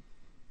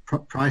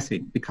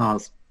pricing,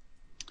 because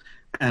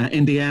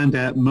in the end,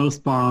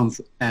 most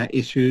bonds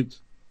issued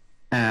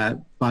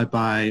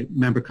by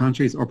member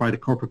countries or by the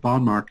corporate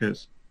bond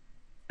market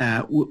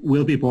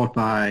will be bought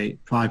by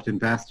private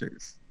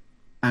investors.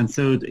 And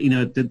so,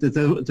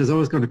 there's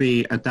always going to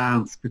be a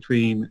dance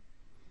between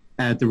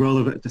the role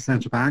of the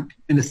central bank,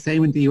 and the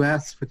same in the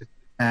US for the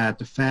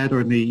Fed,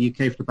 or in the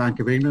UK for the Bank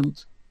of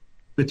England,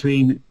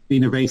 between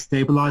being a very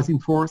stabilizing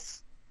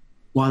force,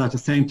 while at the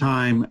same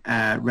time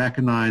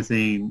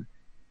recognizing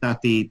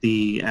that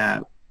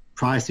the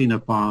pricing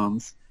of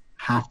bonds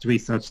have to be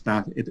such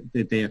that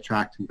they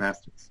attract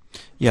investors.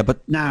 Yeah,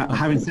 but now,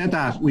 having said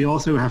that, we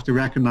also have to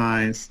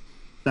recognize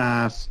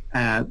that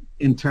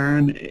in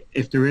turn,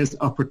 if there is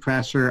upward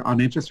pressure on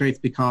interest rates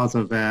because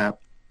of very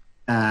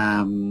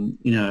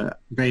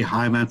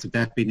high amounts of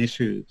debt being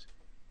issued,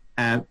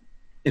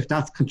 if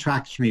that's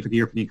contractionary for the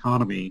European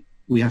economy,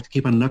 we have to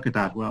keep on look at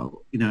that.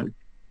 Well,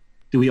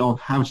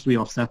 how much do we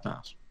offset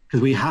that?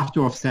 Because we have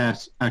to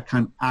offset a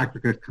kind of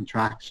aggregate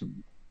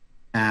contraction.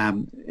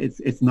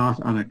 It's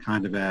not on a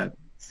kind of a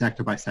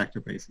sector by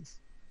sector basis.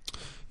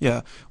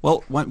 Yeah,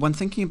 well, when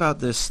thinking about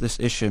this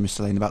issue,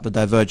 Mr. Lane, about the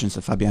divergence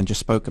that Fabian just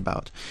spoke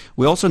about,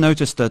 we also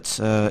noticed that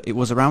it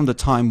was around the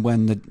time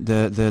when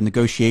the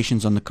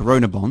negotiations on the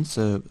Corona bonds,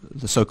 the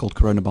so-called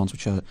Corona bonds,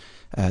 which are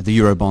the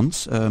Euro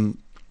bonds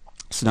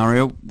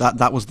scenario,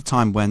 that was the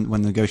time when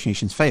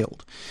negotiations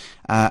failed.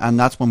 And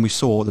that's when we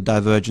saw the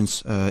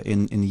divergence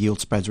in the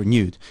yield spreads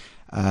renewed.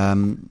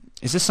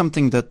 Is this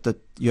something that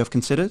you have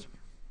considered?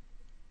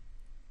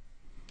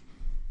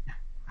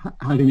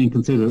 How do you mean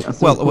consider?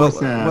 So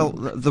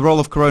the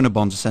role of Corona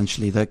bonds,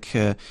 essentially. Like,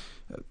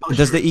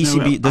 does the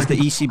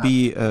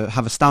ECB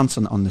have a stance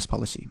on this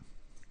policy?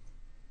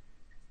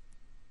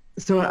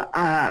 So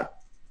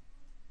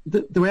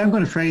the way I'm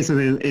going to phrase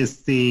it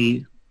is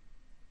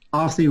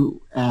obviously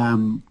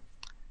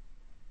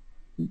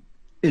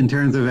in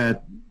terms of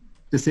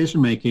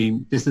decision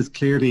making, this is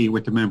clearly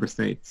with the member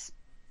states.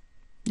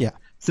 Yeah.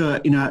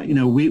 So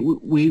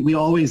we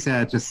always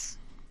just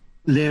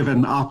live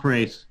and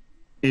operate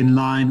in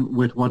line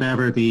with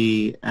whatever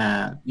the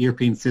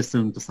European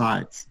system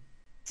decides.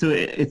 So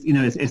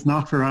it's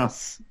not for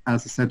us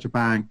as a central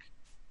bank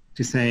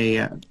to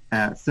say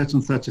such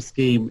and such a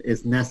scheme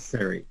is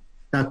necessary.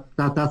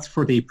 That's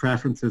for the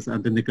preferences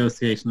and the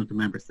negotiation of the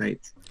member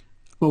states.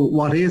 But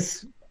what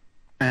is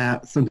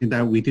something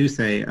that we do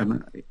say,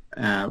 and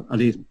at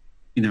least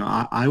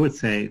I would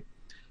say,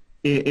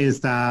 is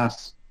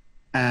that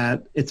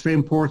it's very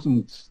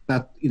important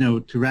that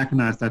to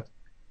recognise that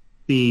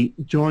the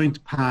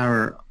joint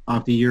power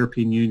of the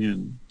European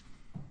Union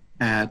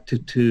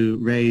to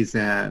raise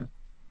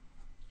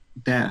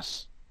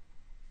debt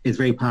is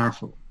very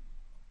powerful.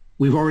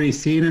 We've already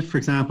seen it, for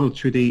example,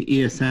 through the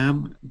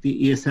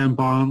ESM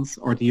bonds,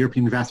 or the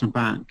European Investment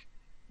Bank.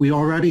 We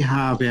already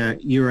have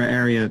euro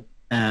area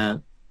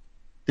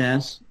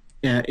debt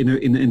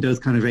in those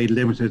kind of very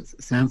limited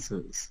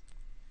senses.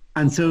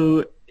 And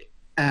so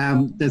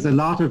there's a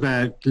lot of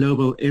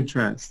global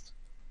interest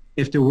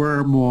if there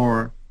were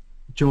more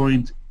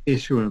joint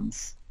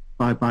issuance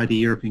by the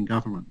European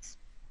governments.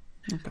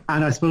 Okay.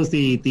 And I suppose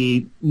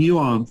the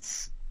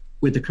nuance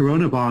with the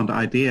Corona bond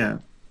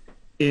idea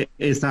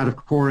is that, of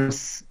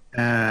course,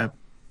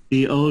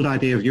 the old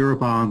idea of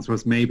Eurobonds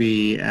was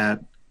maybe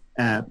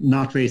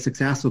not very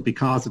successful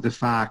because of the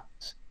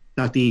fact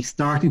that the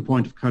starting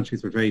point of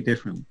countries were very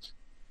different.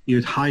 You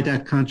had high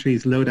debt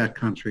countries, low debt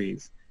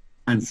countries.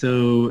 And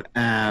so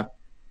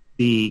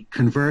the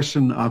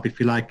conversion of, if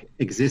you like,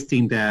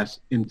 existing debt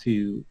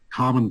into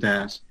common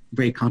debt,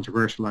 very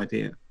controversial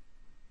idea.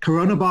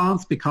 Corona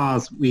bonds,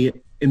 because we,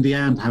 in the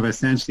end, have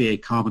essentially a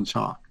common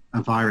shock,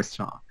 a virus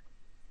shock.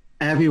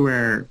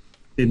 Everywhere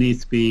there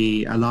needs to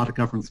be a lot of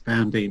government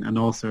spending and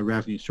also a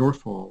revenue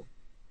shortfall.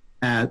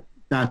 That,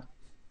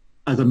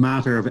 as a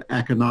matter of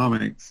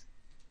economics,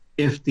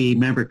 if the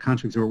member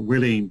countries are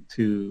willing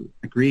to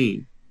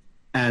agree,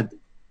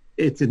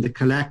 it's in the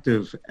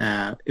collective,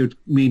 it would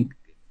mean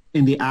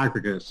in the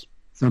aggregate.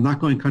 So I'm not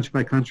going country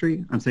by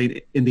country. I'm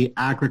saying in the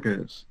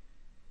aggregate,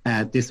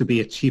 this would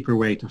be a cheaper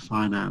way to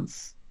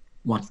finance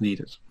what's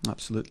needed.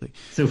 Absolutely.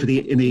 So for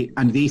the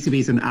ECB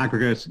is an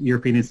aggregate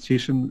European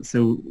institution,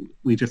 so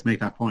we just make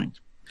that point.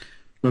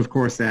 But of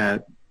course,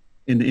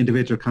 in the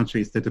individual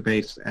countries, the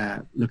debate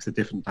looks at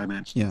different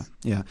dimensions.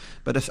 Yeah.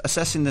 But if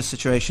assessing the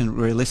situation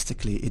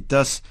realistically, it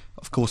does,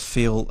 of course,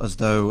 feel as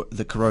though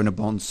the Corona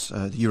bonds,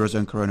 the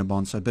Eurozone Corona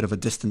bonds, are a bit of a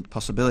distant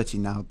possibility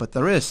now. But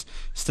there is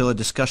still a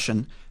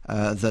discussion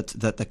that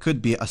there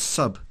could be a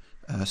sort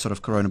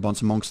of Corona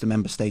bonds amongst the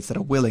member states that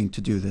are willing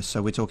to do this.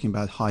 So we're talking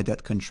about high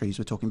debt countries.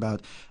 We're talking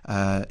about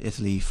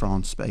Italy,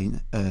 France,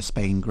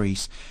 Spain,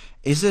 Greece.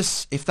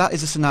 If that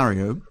is a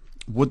scenario,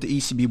 would the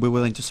ECB be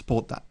willing to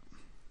support that?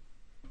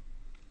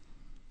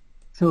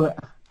 So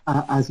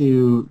as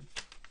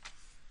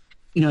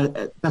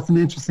that's an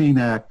interesting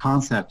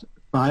concept.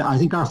 But I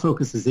think our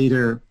focus is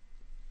either,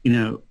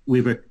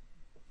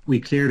 we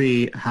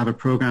clearly have a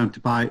program to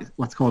buy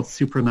what's called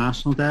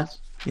supranational debt.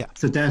 Yeah.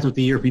 So debt of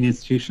the European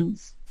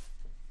institutions.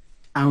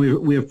 and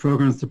we have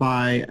programs to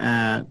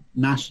buy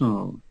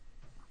national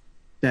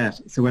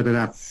debt. So whether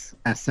that's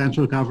a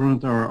central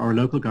government or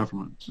local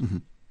government. Mm-hmm.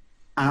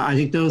 I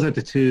think those are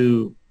the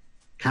two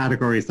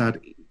categories that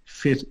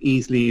fit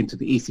easily into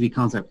the ECB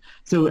concept.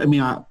 So, I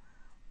mean,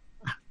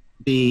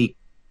 the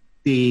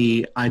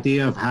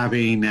idea of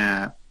having,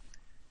 if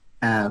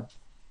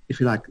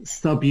you like,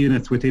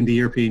 subunits within the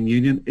European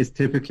Union is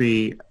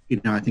typically,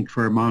 I think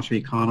for a monetary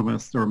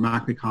economist or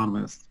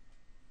macroeconomist,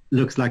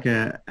 looks like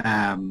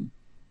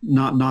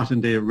not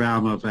in the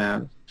realm of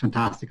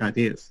fantastic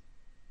ideas.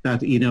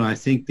 That, I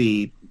think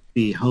the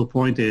whole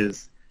point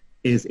is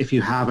if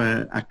you have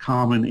a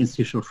common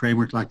institutional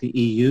framework like the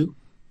EU.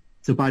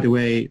 So, by the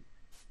way,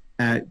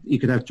 you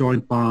could have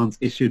joint bonds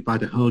issued by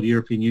the whole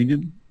European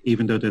Union,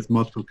 even though there's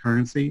multiple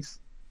currencies.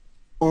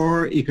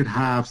 Or you could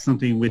have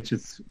something which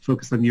is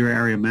focused on euro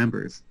area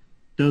members.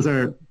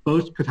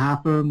 Both could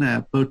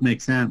happen, both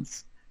make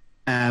sense.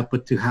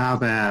 But to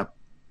have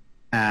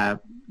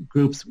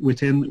groups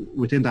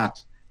within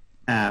that,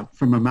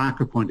 from a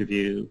macro point of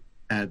view,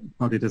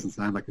 probably doesn't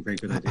sound like a very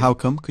good idea. How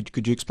come?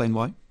 Could you explain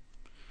why?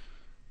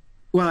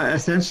 Well,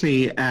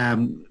 essentially,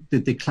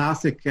 the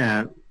classic,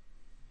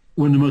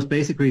 one of the most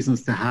basic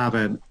reasons to have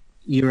an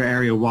euro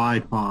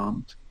area-wide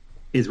bond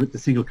is with the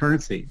single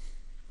currency.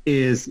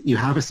 Is you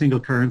have a single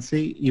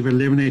currency, you've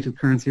eliminated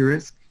currency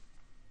risk,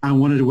 and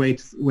one of the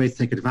ways to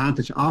take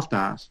advantage of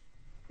that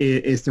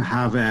is to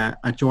have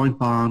a joint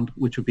bond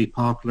which would be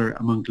popular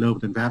among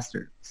global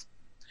investors.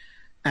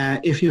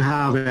 If you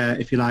have,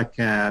 if you like,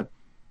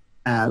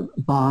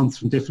 bonds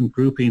from different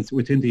groupings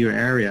within the euro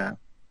area,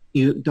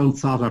 you don't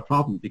solve that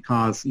problem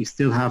because you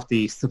still have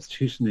the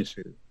substitution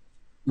issue,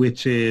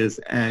 which is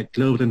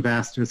global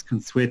investors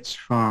can switch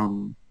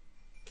from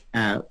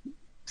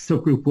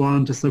subgroup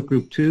 1 to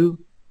subgroup 2,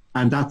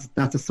 and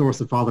that's a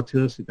source of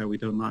volatility that we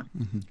don't like.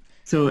 Mm-hmm.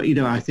 So,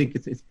 I think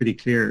it's pretty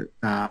clear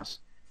that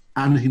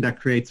anything that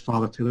creates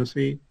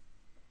volatility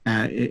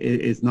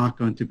is not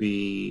going to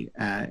be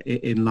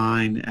in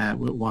line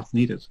with what's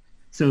needed.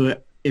 So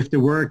if there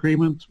were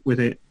agreement with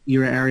a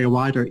euro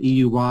area-wide or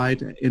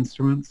EU-wide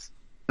instruments,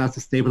 that's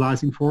a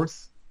stabilizing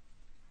force.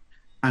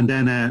 And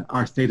then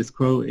our status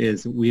quo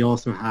is we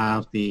also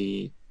have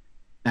the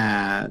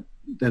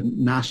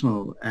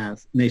national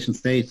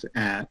nation-state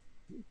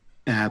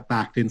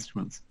backed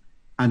instruments.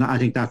 And I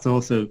think that's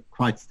also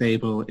quite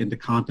stable in the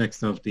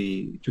context of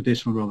the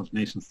traditional role of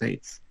nation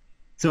states.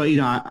 So,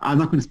 I'm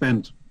not going to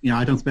spend,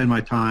 I don't spend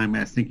my time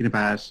thinking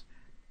about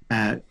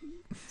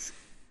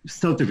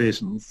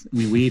subdivisions. I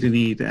mean, we either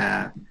need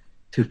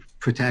to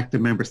protect the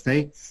member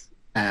states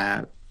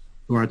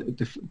who are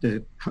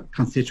the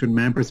constituent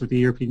members of the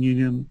European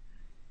Union,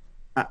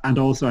 and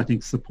also, I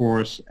think,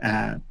 support,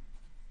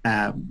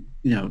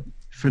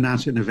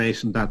 financial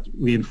innovation that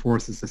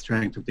reinforces the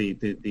strength of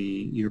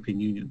the European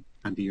Union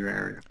and the euro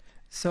area.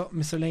 So,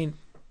 Mr. Lane,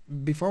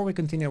 before we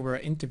continue our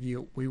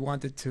interview, we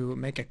wanted to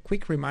make a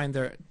quick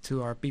reminder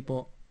to our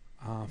people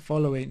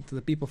following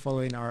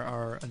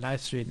our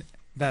live stream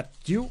that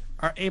you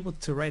are able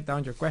to write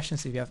down your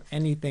questions if you have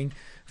anything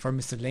for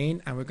Mr.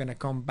 Lane, and we're going to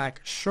come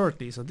back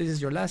shortly. So this is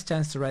your last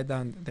chance to write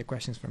down the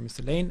questions for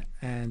Mr. Lane,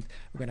 and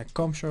we're going to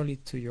come shortly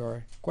to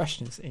your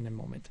questions in a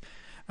moment.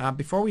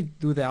 Before we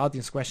do the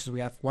audience questions, we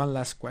have one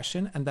last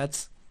question, and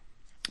that's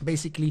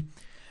basically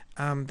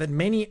that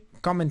many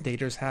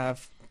commentators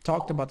have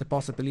talked about the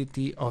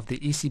possibility of the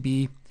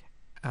ECB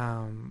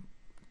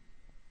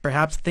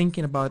perhaps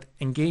thinking about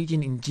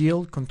engaging in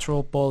yield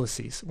control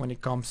policies when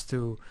it comes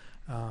to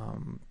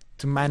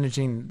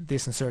managing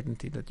this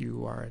uncertainty that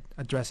you are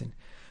addressing.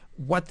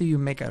 What do you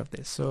make out of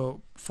this?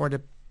 So for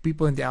the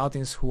people in the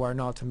audience who are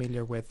not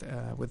familiar with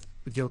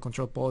yield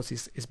control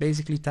policies, is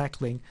basically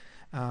tackling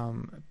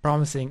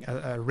promising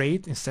a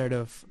rate instead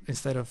of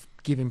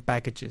giving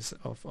packages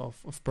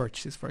of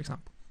purchases, for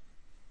example.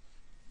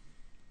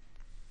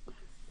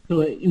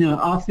 So,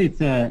 obviously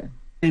it's an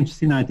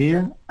interesting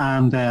idea,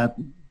 and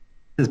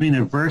there's been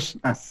a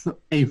version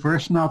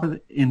of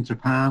it in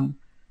Japan.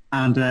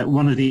 And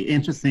one of the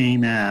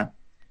interesting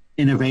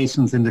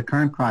innovations in the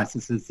current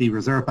crisis is the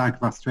Reserve Bank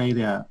of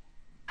Australia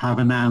have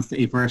announced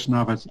a version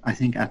of it, I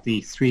think, at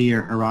the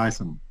 3-year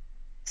horizon.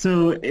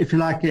 So if you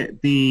like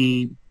it,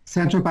 the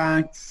central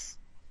banks,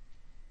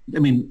 I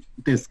mean,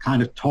 there's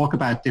kind of talk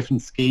about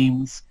different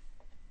schemes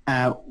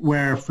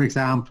where, for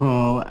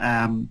example,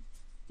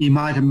 you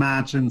might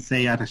imagine,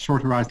 say, at a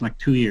short horizon like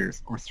 2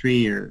 years or 3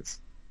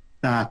 years,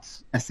 that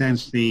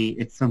essentially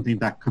it's something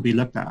that could be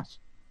looked at.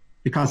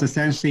 Because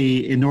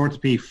essentially, in order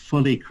to be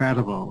fully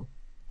credible,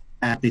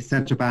 the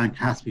central bank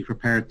has to be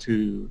prepared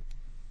to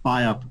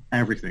buy up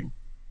everything.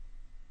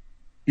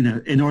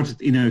 In order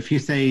to, if you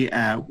say,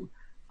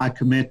 I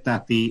commit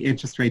that the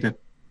interest rate at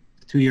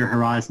the 2-year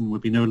horizon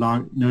would be no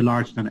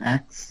larger than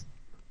X,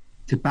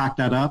 to back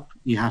that up,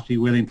 you have to be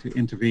willing to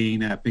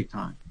intervene big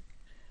time.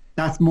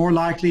 That's more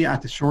likely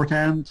at the short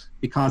end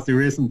because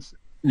there isn't,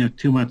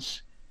 too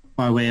much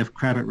by way of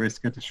credit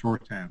risk at the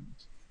short end.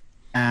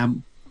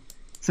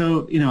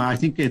 So, I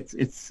think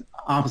it's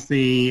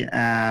obviously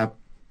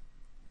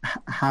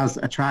has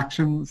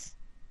attractions.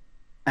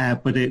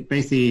 but it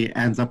basically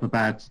ends up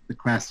about the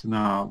question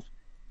of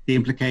the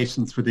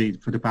implications for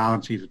the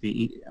balance sheet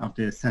of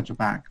the central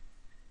bank.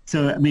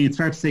 So, I mean, it's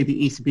fair to say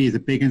the ECB is a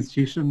big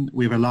institution.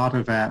 We have a lot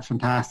of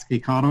fantastic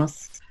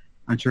economists.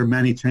 I'm sure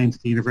many trained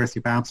at the University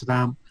of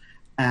Amsterdam.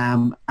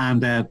 And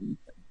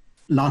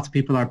lots of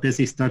people are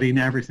busy studying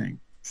everything.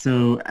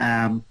 So,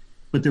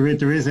 but there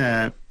is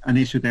an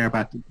issue there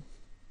about,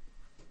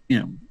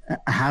 it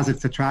has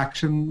its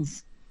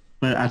attractions,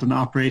 but at an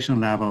operational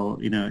level,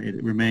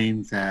 it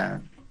remains, I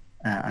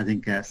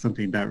think,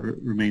 something that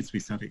remains to be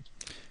studied.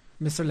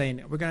 Mr.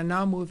 Lane, we're going to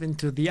now move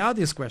into the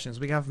audience questions.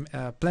 We have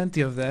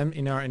plenty of them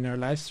in our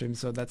live stream,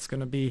 so that's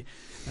going to be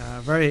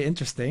very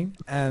interesting.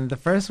 And the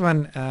first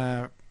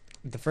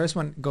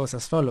one goes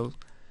as follows: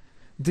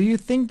 do you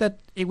think that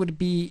it would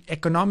be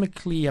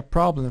economically a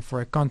problem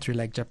for a country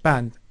like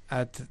Japan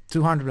at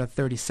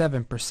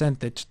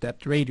 237%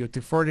 debt ratio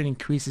to further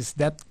increase its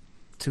debt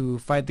to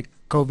fight the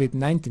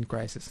COVID-19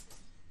 crisis?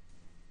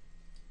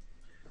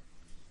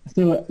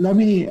 So let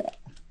me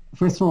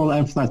first of all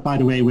emphasize, by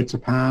the way, with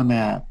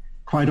Japan,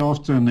 quite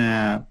often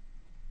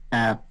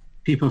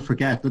people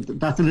forget that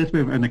that's a little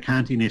bit of an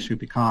accounting issue,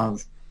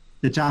 because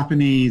the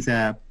Japanese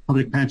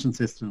public pension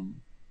system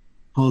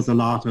holds a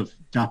lot of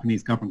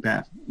Japanese government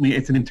debt. I mean,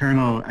 it's an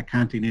internal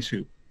accounting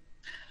issue.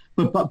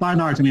 But by and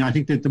large, I mean, I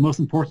think that the most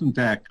important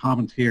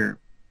comment here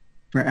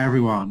for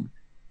everyone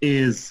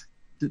is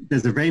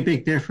there's a very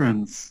big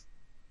difference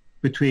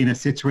between a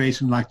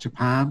situation like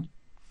Japan,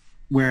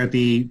 where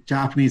the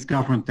Japanese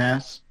government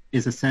debt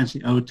is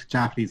essentially owed to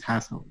Japanese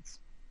households.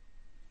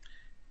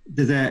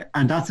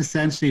 And that's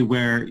essentially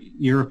where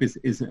Europe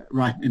is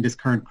right in this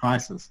current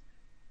crisis.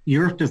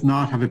 Europe does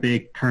not have a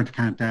big current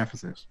account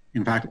deficit.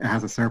 In fact, it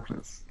has a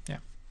surplus. Yeah.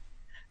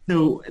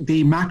 So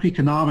the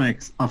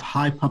macroeconomics of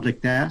high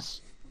public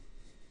debt,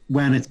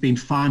 when it's been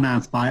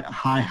financed by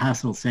high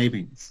household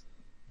savings,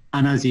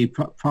 and as you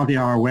probably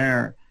are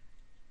aware,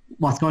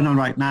 what's going on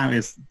right now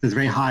is there's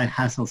very high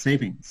household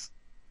savings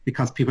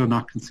because people are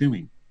not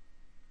consuming.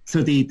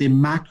 So the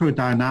macro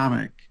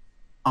dynamic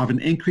of an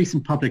increase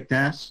in public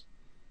debt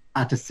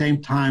at the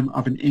same time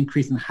of an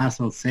increase in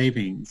household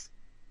savings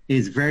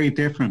is very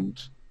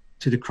different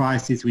to the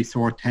crises we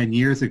saw 10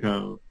 years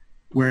ago,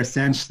 where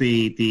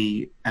essentially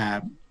the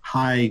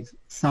high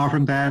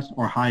sovereign debt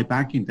or high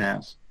banking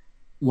debt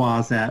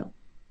was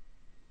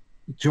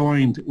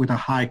joined with a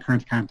high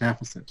current account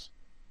deficit.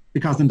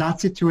 Because in that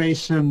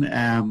situation,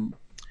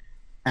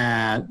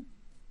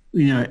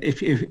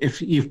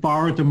 if you've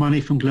borrowed the money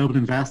from global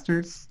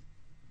investors,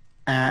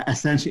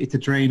 essentially it's a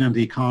drain on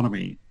the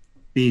economy.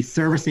 The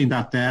servicing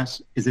that debt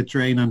is a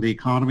drain on the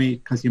economy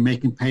because you're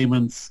making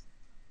payments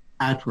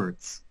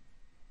outwards.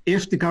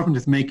 If the government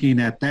is making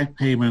debt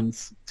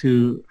payments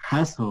to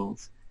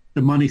households,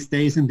 the money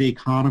stays in the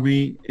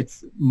economy.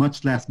 It's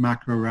much less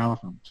macro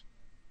relevant.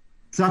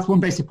 So that's one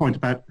basic point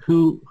about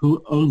who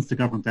owns the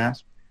government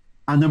debt.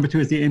 And number two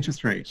is the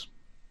interest rate.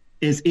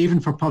 Is even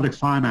for public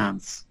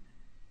finance,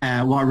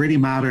 what really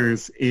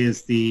matters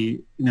is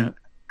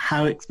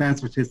how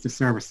expensive it is to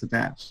service the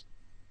debt.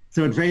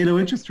 So at very low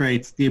interest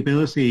rates, the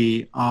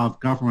ability of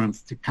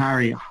governments to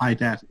carry high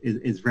debt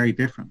is very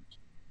different.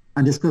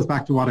 And this goes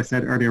back to what I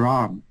said earlier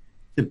on.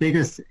 The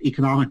biggest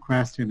economic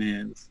question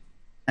is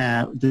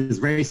there's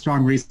very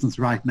strong reasons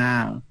right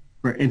now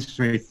for interest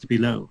rates to be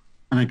low.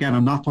 And again,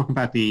 I'm not talking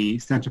about the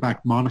central bank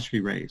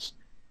monetary rate.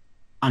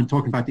 I'm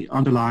talking about the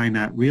underlying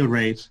real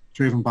rate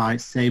driven by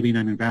saving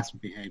and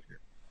investment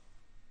behavior.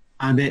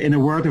 And in a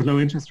world of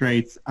low interest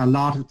rates, a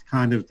lot of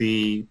kind of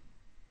the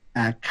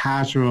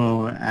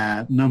casual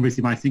numbers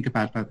you might think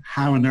about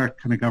how on earth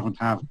can a government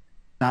have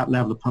that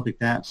level of public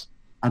debt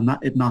and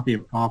it not be a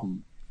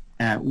problem.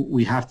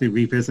 We have to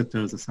revisit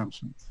those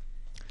assumptions.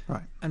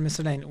 Right. And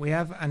Mr. Lane, we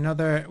have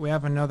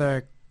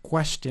another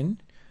question,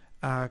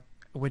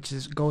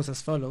 which goes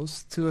as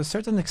follows: to a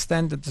certain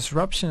extent, the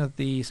disruption of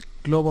these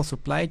global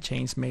supply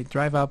chains may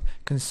drive up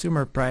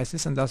consumer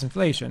prices and thus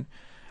inflation.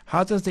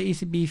 How does the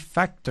ECB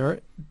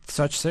factor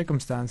such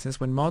circumstances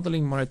when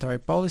modeling monetary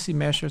policy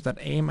measures that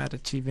aim at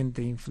achieving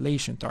the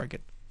inflation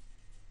target?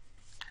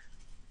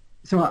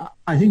 So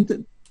I think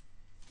that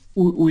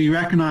we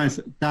recognize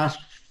that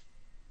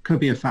could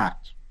be a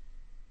fact.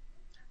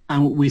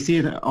 And we see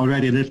it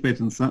already a little bit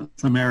in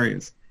some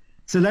areas.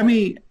 So let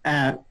me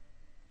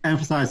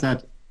emphasize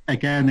that,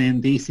 again, in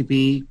the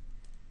ECB,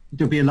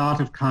 there'll be a lot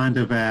of kind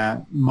of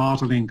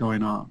modeling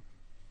going on.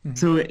 Mm-hmm.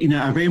 So,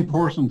 a very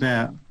important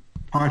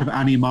part of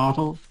any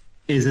model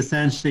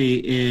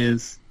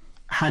is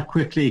how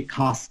quickly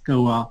costs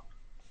go up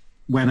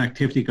when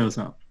activity goes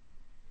up.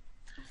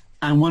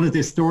 And one of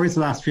the stories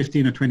the last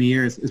 15 or 20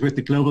 years is with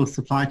the global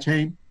supply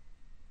chain.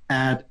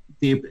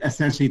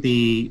 Essentially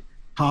the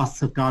costs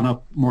have gone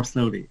up more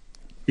slowly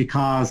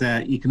because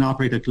you can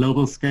operate at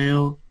global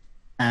scale.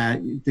 There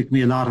can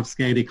be a lot of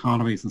scale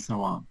economies and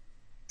so on.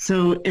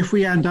 So if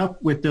we end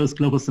up with those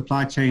global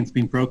supply chains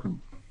being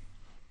broken,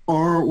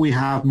 or we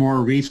have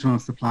more regional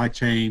supply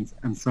chains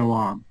and so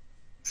on.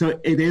 So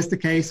it is the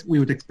case we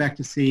would expect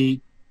to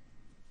see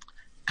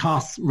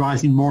costs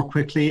rising more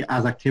quickly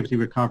as activity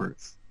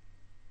recovers.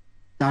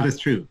 That is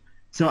true.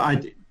 So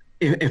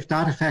if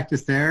that effect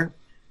is there,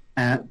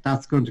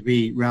 that's going to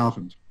be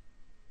relevant.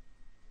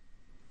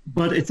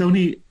 But it's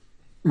only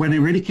when it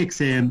really kicks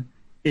in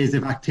is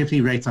if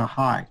activity rates are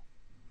high.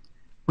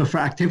 But for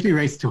activity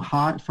rates are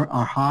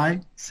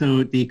high,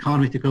 so the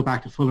economy to go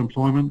back to full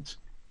employment,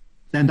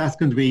 then that's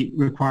going to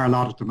require a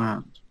lot of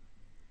demand.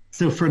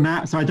 So for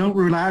now, so I don't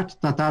rule out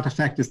that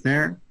effect is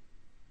there,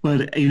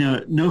 but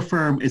no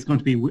firm is going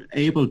to be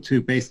able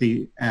to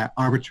basically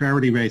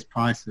arbitrarily raise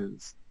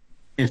prices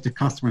if the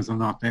customers are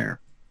not there.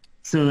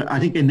 So I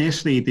think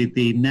initially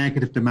the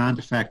negative demand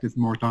effect is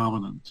more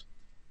dominant,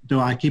 though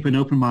I keep an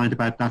open mind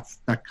about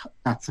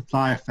that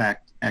supply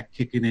effect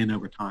kicking in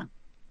over time.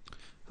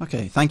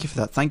 Okay, thank you for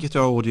that. Thank you to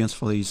our audience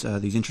for these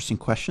interesting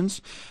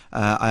questions.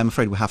 I'm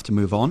afraid we have to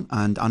move on,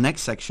 and our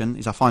next section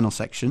is our final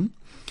section.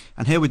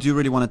 And here we do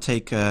really want to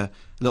take a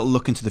little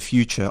look into the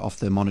future of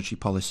the monetary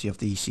policy of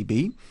the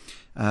ECB.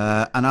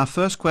 And our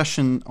first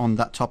question on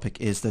that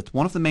topic is that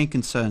one of the main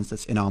concerns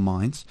that's in our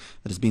minds,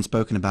 that has been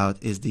spoken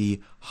about, is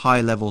the high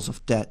levels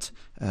of debt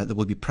that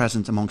will be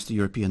present amongst the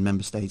European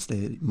member states,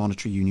 the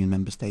monetary union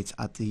member states,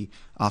 at the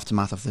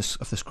aftermath of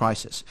this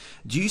crisis.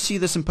 Do you see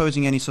this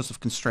imposing any sorts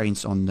of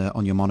constraints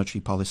on your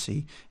monetary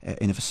policy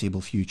in a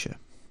foreseeable future?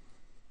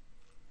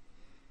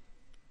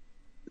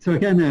 So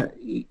again,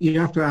 you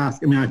have to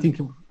ask. I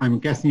mean, I'm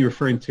guessing you're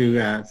referring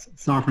to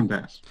sovereign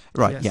debt.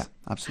 Right. Yes. Yeah.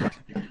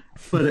 Absolutely.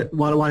 But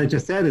what I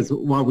just said is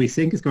what we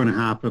think is going to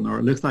happen, or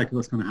it looks like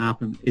what's going to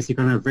happen, is you're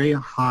going to have very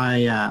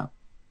high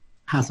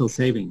household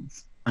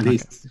savings, at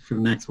least for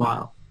the next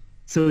while.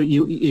 So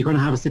you're going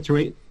to have a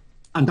situation,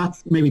 and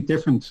that's maybe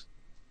different.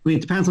 I mean,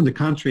 it depends on the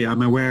country.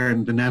 I'm aware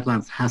in the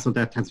Netherlands, household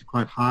debt tends to be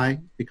quite high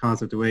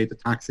because of the way the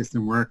tax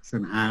system works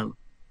and how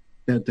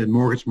the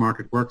mortgage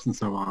market works and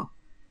so on.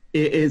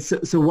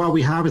 So what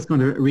we have is going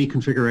to be a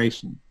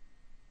reconfiguration.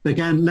 But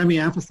again, let me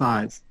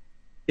emphasize,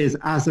 is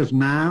as of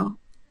now,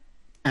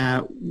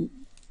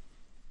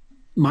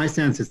 my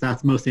sense is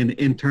that's mostly an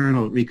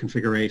internal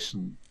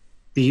reconfiguration.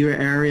 The euro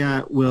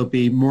area will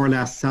be more or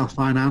less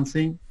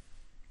self-financing,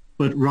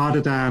 but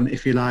rather than,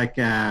 if you like,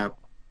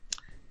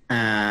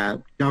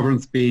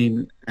 governments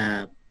being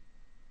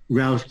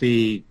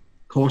relatively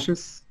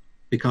cautious,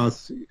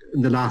 because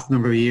in the last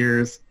number of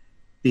years,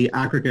 the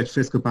aggregate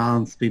fiscal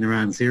balance has been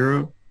around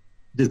zero.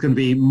 There's going to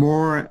be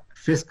more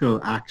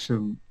fiscal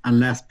action and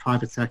less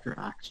private sector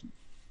action.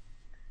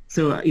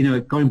 So,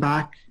 going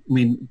back, I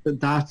mean,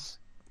 that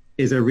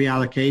is a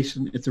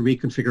reallocation, it's a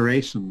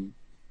reconfiguration,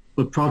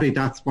 but probably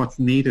that's what's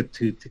needed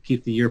to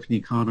keep the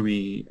European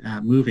economy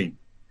moving.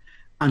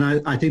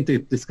 And I think the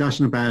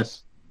discussion about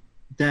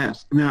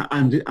debt, I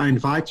mean, I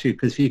invite you,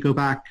 because if you go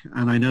back,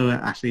 and I know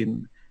actually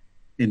in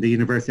the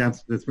University of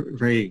Amsterdam, there's a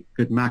very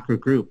good macro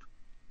group.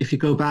 If you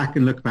go back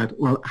and look about,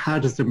 well, how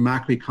does the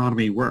macro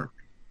economy work?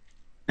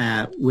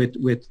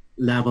 With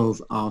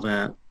levels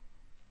of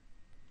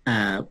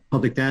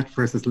public debt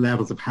versus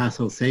levels of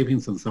household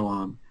savings and so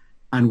on,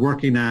 and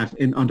working at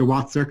under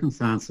what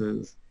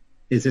circumstances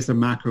is this a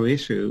macro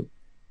issue?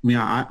 I mean,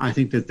 I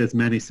think that there's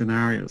many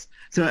scenarios.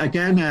 So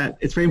again,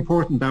 it's very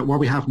important that what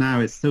we have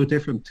now is so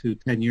different to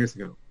 10 years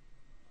ago,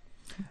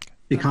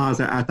 because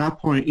at that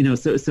point,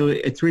 so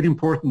it's really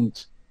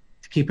important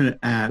to keep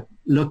a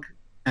look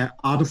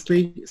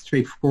honestly,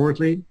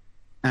 straightforwardly,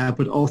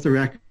 but also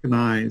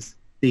recognize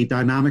the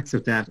dynamics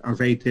of debt are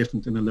very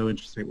different in a low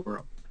interest rate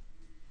world.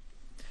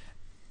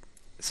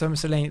 So,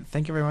 Mr. Lane,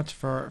 thank you very much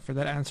for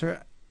that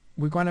answer.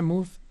 We're going to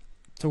move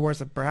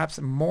towards perhaps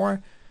a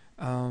more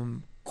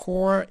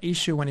core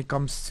issue when it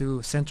comes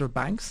to central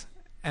banks.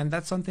 And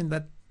that's something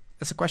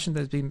that's a question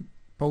that's been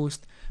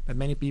posed by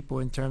many people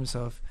in terms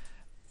of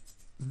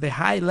the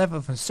high level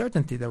of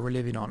uncertainty that we're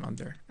living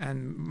under.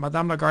 And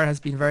Madame Lagarde has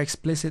been very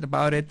explicit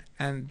about it.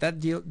 And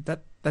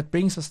that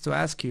brings us to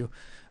ask you,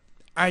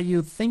 are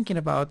you thinking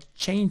about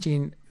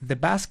changing the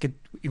basket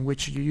in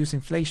which you use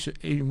inflation,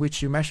 in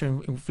which you measure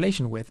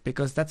inflation with?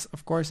 Because that's,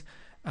 of course,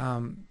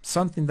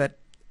 something that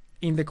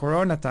in the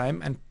Corona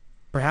time and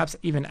perhaps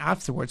even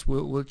afterwards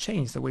will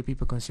change the way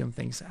people consume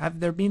things. Have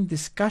there been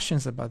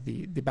discussions about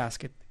the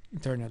basket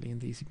internally in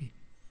the ECB?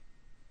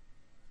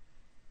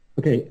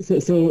 Okay,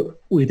 so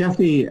we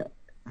definitely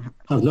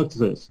have looked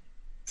at it.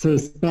 So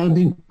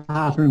spending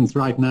patterns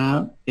right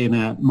now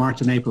in March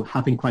and April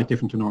have been quite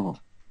different to normal.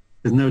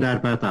 There's no doubt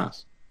about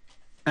that.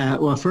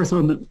 Well, first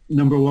one,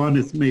 number one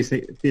is maybe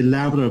say the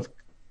level of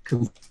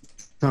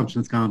consumption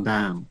has gone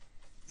down.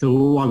 So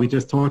what we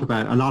just talked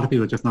about, a lot of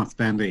people are just not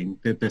spending,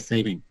 they're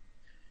saving.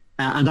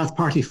 And that's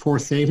partly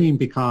forced saving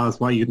because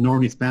what you'd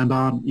normally spend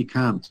on, you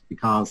can't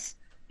because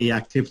the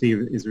activity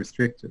is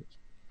restricted.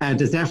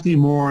 There's definitely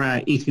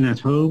more eating at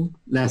home,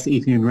 less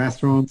eating in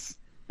restaurants,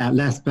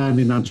 less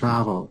spending on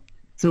travel.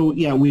 So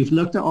yeah, we've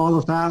looked at all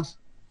of that,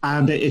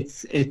 and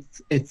it's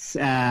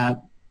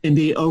in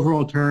the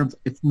overall terms,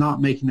 it's not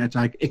making a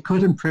giant. It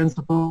could in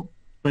principle,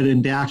 but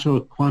in the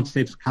actual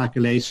quantitative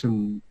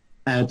calculation,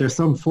 there's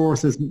some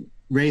forces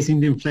raising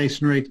the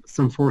inflation rate,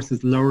 some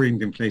forces lowering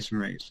the inflation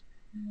rate.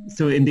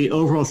 So in the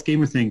overall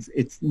scheme of things,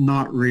 it's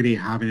not really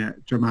having a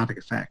dramatic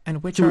effect.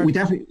 And which so are we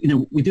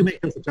definitely, we do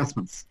make those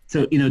adjustments.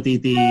 So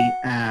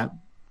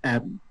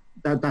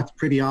that's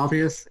pretty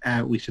obvious.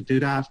 We should do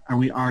that, and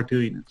we are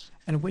doing it.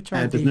 and which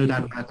are There's no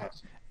doubt about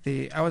that.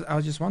 I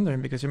was just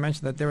wondering, because you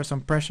mentioned that there were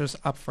some pressures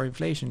up for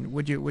inflation.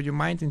 Would you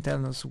mind in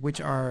telling us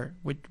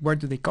where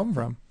do they come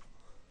from?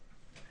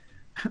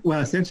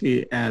 Well,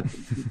 essentially,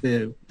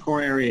 the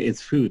core area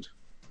is food,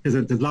 because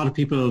there's a lot of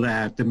people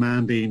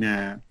demanding.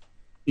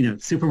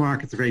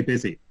 Supermarkets are very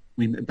busy.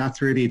 I mean,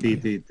 that's really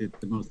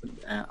the most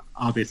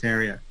obvious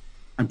area.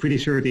 I'm pretty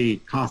sure the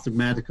cost of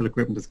medical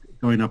equipment is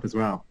going up as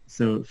well,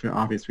 so for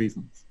obvious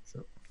reasons.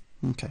 So.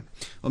 Okay.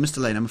 Well, Mr.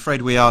 Lane, I'm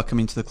afraid we are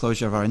coming to the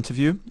closure of our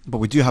interview, but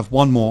we do have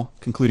one more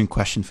concluding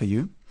question for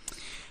you.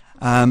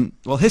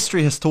 Well,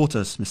 history has taught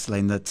us, Mr.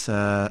 Lane,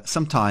 that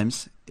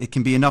sometimes it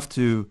can be enough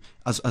to,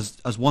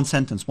 as one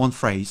sentence, one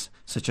phrase,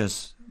 such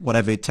as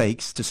whatever it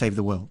takes to save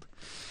the world.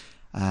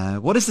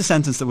 What is the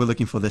sentence that we're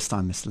looking for this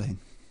time, Mr. Lane?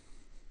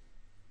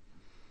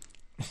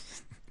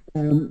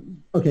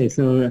 Okay,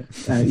 so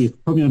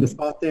you've put me on the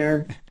spot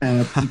there.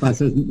 But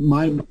so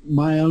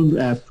my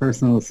own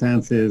personal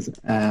sense is,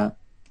 and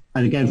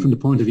again from the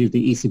point of view of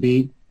the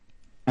ECB,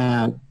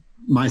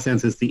 my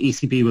sense is the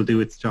ECB will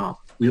do its job.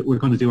 We're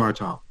going to do our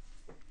job.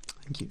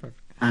 Thank you.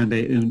 And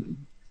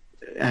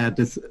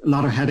there's a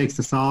lot of headaches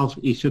to solve.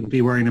 You shouldn't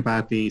be worrying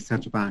about the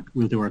central bank.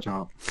 We'll do our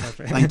job.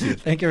 Thank you.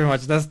 Thank you very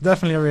much. That's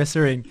definitely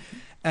reassuring.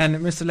 And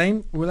Mr.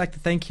 Lane, we'd like to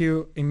thank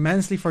you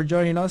immensely for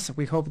joining us.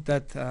 We hope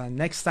that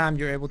next time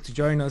you're able to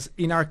join us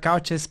in our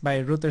couches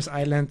by Reuters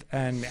Island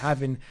and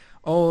having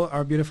all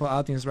our beautiful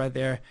audience right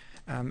there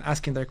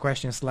asking their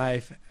questions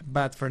live.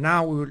 But for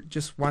now, we would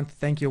just want to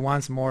thank you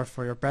once more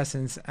for your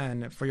presence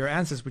and for your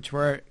answers, which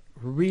were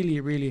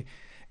really, really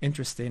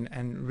interesting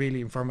and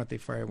really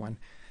informative for everyone.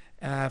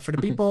 For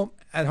the people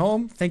at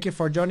home, thank you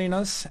for joining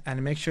us,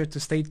 and make sure to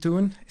stay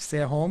tuned, stay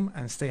at home,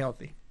 and stay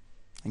healthy.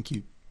 Thank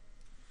you.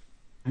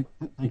 Thank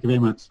you very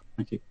much.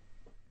 Thank you.